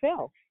with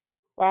yourself,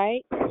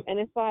 right? And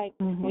it's like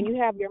when you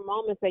have your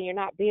moments and you're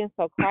not being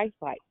so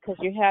Christ-like because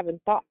you're having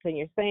thoughts and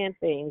you're saying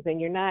things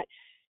and you're not,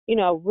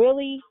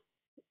 really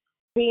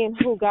being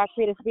who God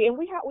created us to be. And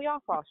we all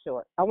fall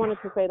short. I wanted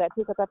to say that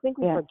too, because I think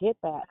we forget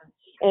that.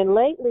 And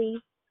lately,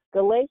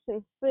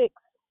 Galatians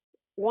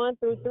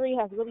 6:1-3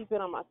 has really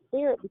been on my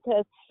spirit,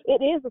 because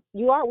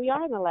we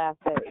are in the last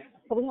days.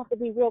 So we have to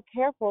be real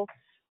careful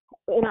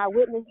in our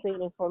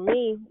witnessing. And for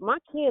me, my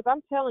kids,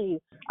 I'm telling you,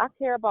 I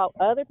care about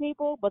other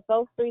people, but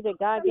those 3 that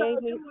God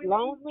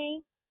loaned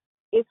me,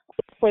 it's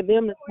for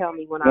them to tell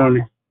me when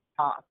I'm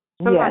off.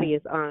 Somebody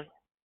is on.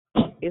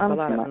 It's a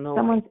lot of noise.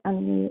 Someone's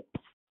unmute.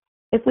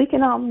 If we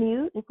can all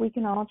mute, if we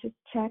can all just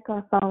check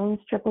our phones,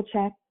 triple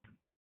check,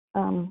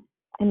 and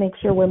make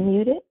sure we're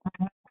muted.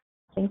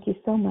 Thank you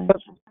so much.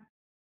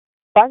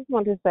 I just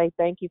wanted to say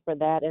thank you for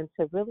that, and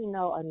to really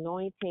know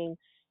anointing,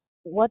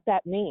 what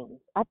that means.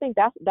 I think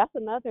that's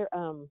another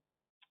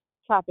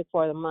topic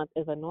for the month,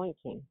 is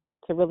anointing,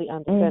 to really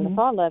understand.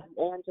 So I love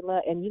you,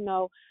 Angela, and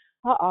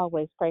I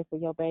always pray for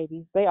your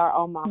babies. They are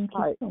on my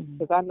heart,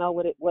 because I know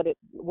what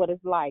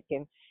it's like.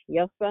 And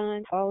your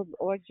son, oh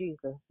Lord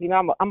Jesus,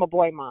 I'm a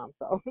boy mom,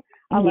 so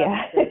I love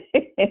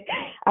you.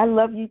 I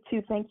love you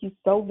too. Thank you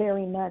so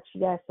very much.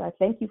 Yes, I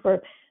thank you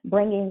for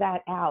bringing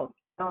that out.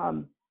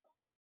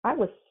 I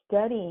was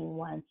studying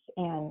once,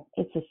 and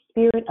it's a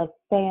spirit of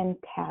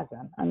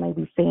phantasm. I may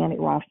be saying it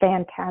wrong.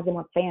 Phantasm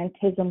or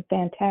phantasm.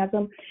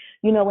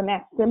 When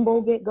that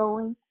symbol get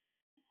going,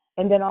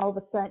 and then all of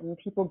a sudden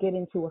people get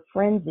into a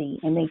frenzy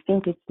and they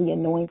think it's the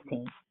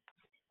anointing.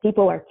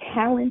 People are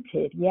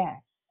talented, yes,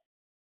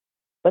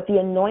 but the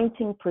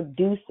anointing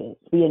produces.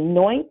 The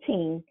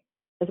anointing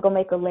is going to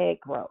make a leg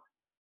grow.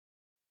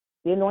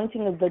 The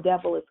anointing of the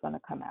devil is going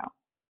to come out.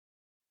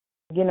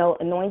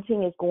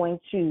 Anointing is going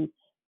to,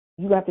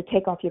 you have to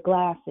take off your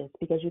glasses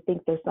because you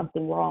think there's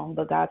something wrong,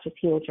 but God just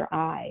healed your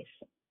eyes.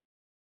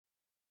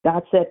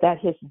 God said that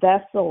his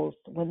vessels,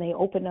 when they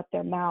open up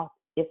their mouth,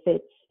 if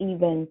it's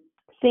even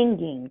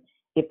singing,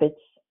 if it's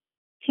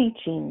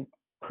teaching,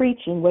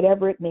 preaching,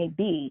 whatever it may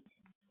be,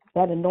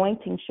 that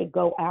anointing should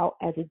go out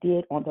as it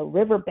did on the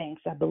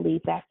riverbanks. I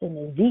believe that's in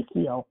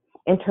Ezekiel,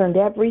 and turned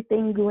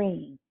everything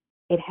green.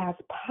 It has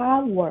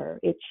power.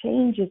 It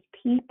changes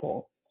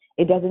people.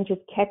 It doesn't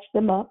just catch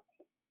them up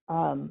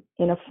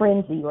in a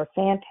frenzy or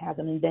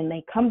phantasm, and then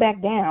they come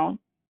back down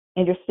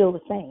and you're still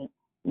the same.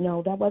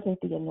 No, that wasn't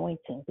the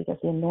anointing, because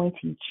the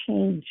anointing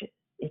changes.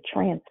 It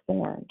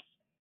transforms.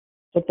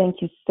 So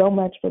thank you so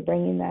much for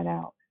bringing that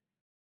out.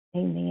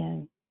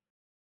 Amen.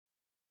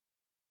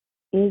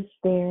 Is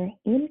there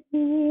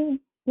anyone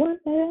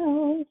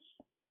else?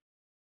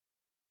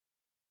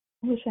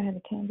 I wish I had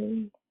a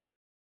candle.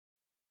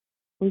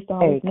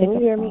 Hey, can you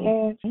hear me,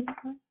 Ange?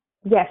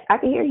 Yes, I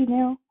can hear you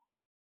now.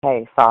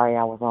 Hey, sorry,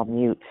 I was on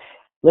mute.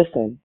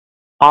 Listen,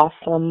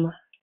 awesome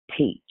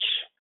teach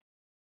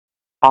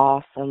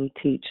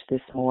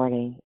this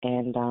morning.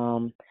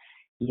 And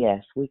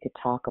yes, we could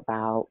talk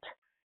about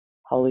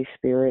Holy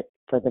Spirit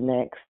for the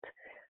next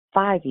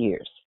 5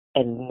 years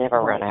and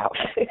never run out.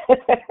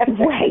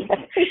 Right.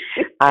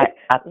 I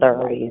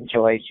thoroughly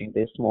enjoyed you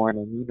this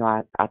morning.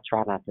 I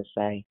try not to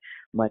say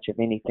much of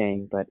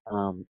anything, but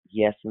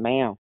yes,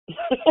 ma'am.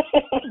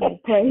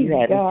 Praise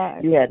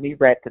God. You had me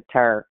ready to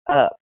turn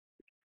up.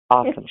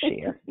 Awesome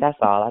share. That's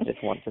all. I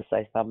just wanted to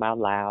say something out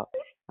loud.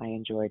 I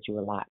enjoyed you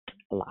a lot.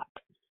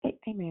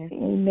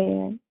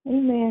 Amen.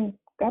 Amen.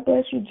 God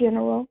bless you,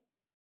 General.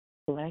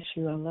 Bless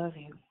you. I love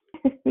you.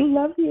 We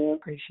love you.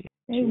 Appreciate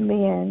you.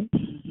 Amen.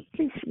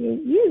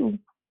 Appreciate you.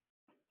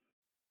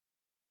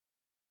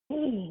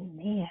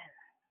 Amen.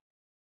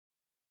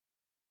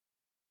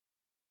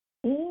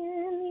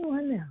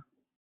 Anyone else?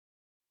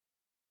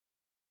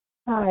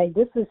 Hi,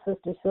 this is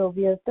Sister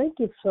Sylvia. Thank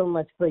you so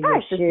much for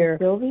your share. Sister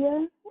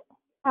Sylvia.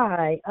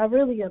 Hi, I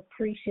really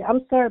appreciate.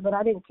 I'm sorry, but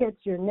I didn't catch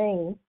your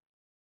name.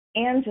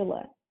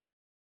 Angela.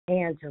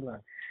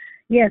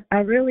 Yes, I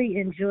really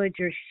enjoyed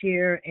your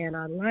share, and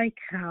I like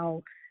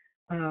how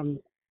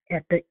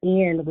at the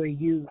end where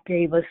you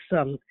gave us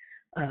some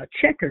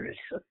checkers,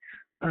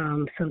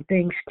 some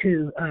things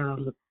to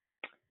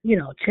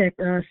check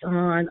us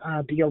on,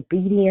 the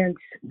obedience,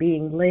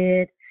 being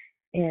led,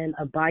 and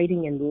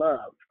abiding in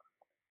love.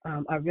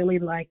 I really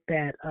like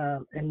that.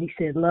 And he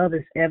said love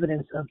is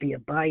evidence of the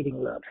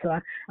abiding love. So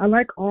I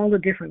like all the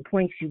different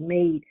points you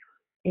made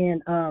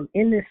And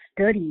in this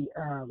study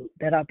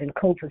that I've been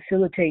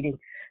co-facilitating,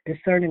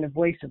 Discerning the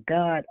Voice of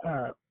God,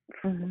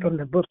 from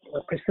the book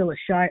of Priscilla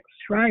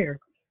Schreier,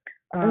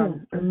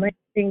 the main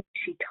thing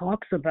she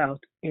talks about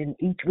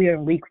we are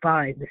in week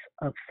 5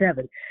 of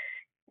 7,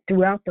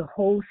 throughout the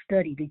whole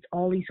study,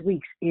 all these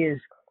weeks, is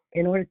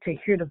in order to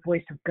hear the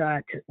voice of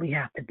God, we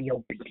have to be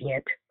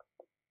obedient.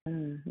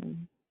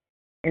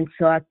 And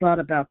so I thought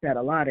about that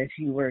a lot as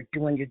you were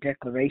doing your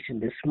declaration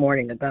this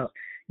morning about,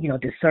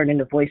 discerning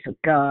the voice of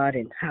God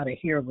and how to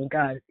hear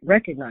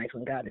recognize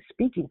when God is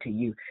speaking to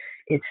you.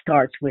 It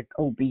starts with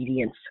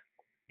obedience,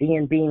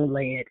 being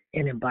led,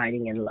 and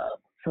abiding in love.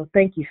 So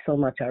thank you so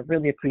much. I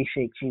really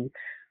appreciate you,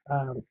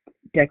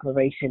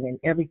 declaration, and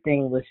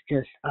everything was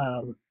just,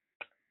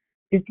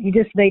 you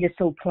just made it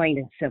so plain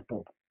and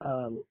simple.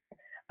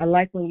 I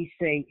like when you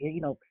say,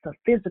 it's a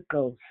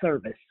physical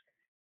service,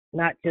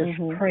 not just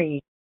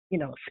praying,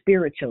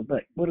 spiritual,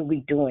 but what are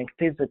we doing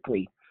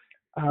physically?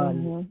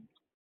 And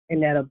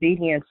that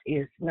obedience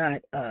is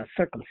not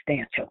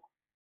circumstantial.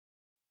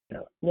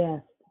 So,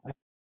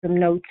 some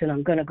notes, and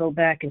I'm going to go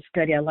back and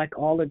study. I like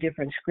all the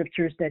different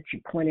scriptures that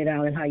you pointed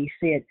out and how you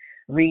said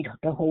read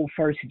the whole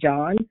 1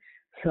 John.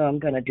 So I'm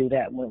going to do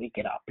that when we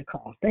get off the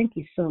call. Thank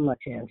you so much,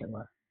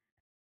 Angela.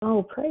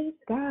 Oh, praise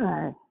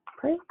God.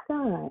 Praise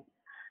God.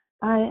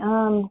 I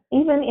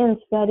even in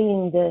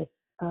studying this,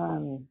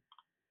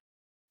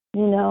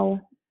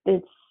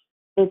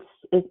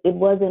 it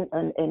wasn't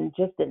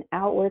just an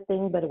outward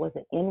thing, but it was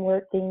an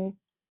inward thing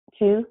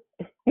too.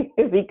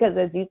 Because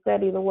as you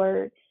study the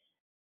word,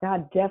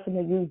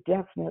 you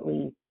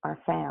definitely are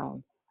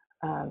found.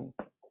 And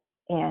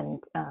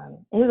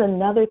here's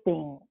another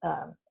thing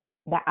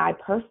that I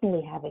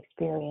personally have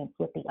experienced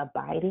with the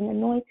abiding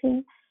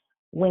anointing.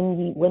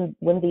 When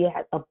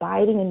the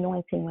abiding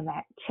anointing, when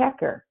that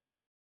checker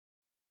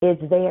is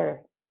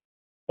there,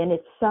 and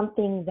it's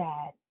something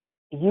that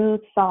you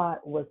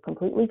thought was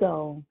completely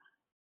gone,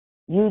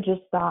 you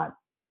just thought,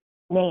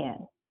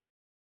 man,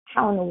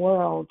 how in the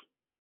world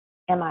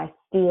am I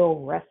still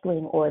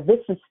wrestling, or this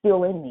is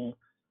still in me?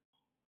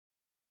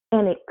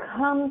 And it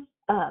comes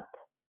up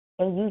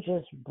and you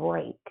just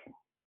break.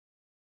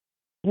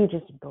 You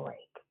just break.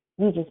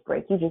 You just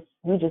break. You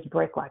just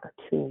break like a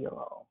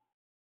 2-year-old.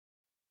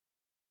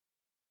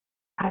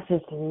 I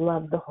just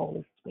love the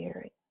Holy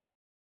Spirit.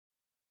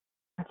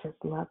 I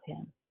just love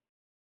him.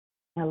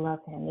 I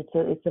love him.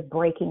 It's a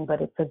breaking,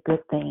 but it's a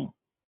good thing.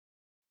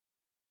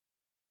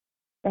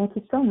 Thank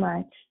you so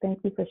much.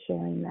 Thank you for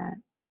sharing that.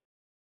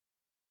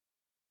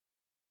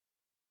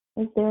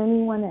 Is there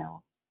anyone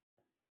else?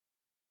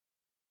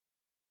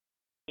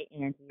 Hey,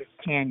 Angie, it's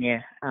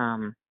Tanya.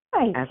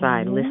 Hi, as Tanya.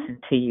 I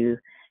listened to you,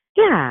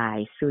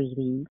 hi,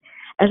 sweetie.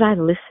 As I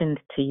listened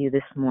to you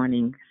this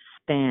morning,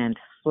 stand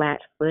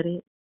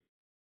flat-footed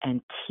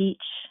and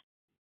teach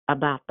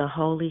about the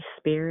Holy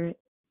Spirit,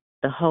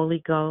 the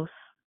Holy Ghost,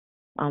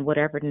 on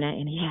whatever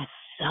name, and he has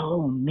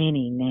so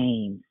many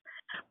names.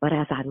 But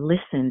as I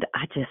listened,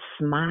 I just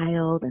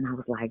smiled and I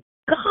was like,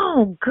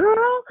 "Go,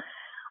 girl!"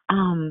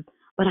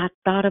 But I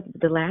thought of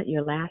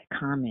your last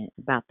comment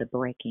about the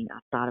breaking. I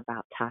thought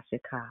about Tasha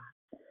Cobbs.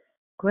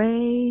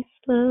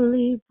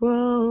 Gracefully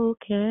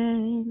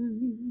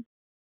broken.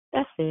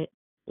 That's it.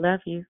 Love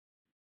you.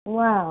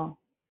 Wow.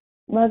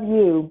 Love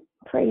you.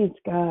 Praise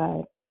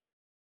God.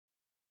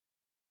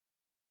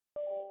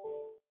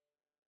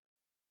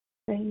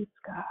 Praise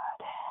God.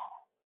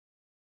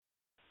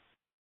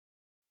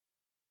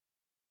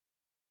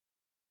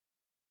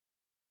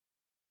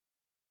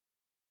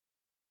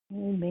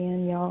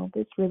 Amen, y'all.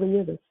 This really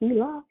is a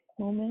Selah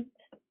moment.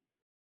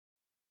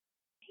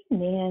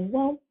 Amen.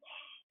 Well,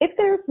 if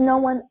there's no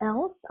one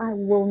else, I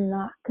will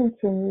not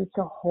continue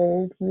to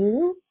hold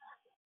you.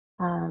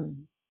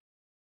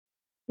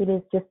 It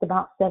is just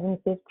about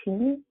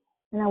 7:15,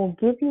 and I will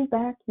give you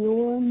back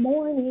your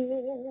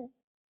morning.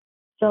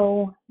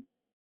 So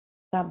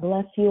God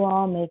bless you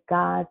all. May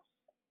God's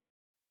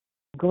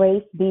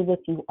grace be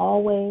with you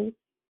always.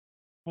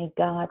 May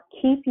God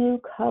keep you,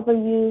 cover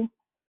you,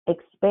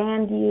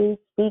 expand you,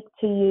 speak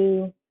to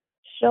you,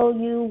 show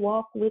you,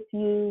 walk with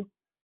you,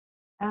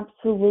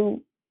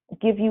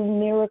 give you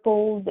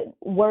miracles and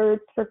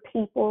words for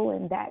people,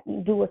 and that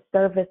you do a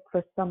service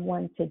for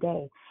someone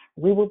today.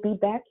 We will be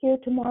back here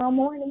tomorrow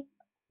morning,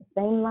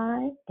 same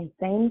line and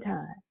same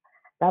time.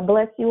 God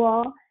bless you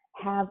all.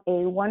 Have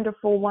a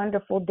wonderful,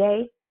 wonderful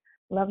day.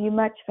 Love you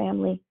much,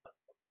 family.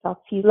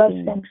 Talk to you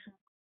soon.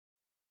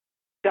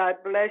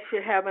 God bless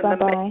you. Have an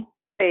Bye-bye. amazing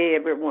day,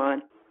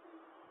 everyone.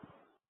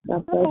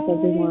 God bless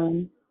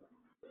everyone.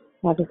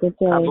 Have a good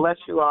day. God bless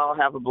you all.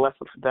 Have a blessed,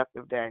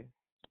 productive day.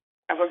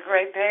 Have a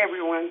great day,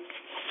 everyone.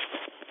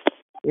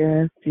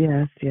 Yes,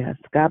 yes, yes.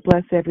 God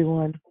bless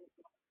everyone.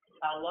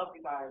 I love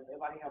you guys.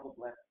 Everybody have a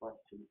blessed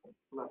Tuesday.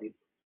 Love you.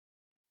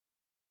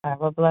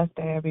 Have a blessed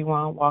day,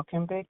 everyone. Walk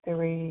in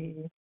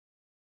victory.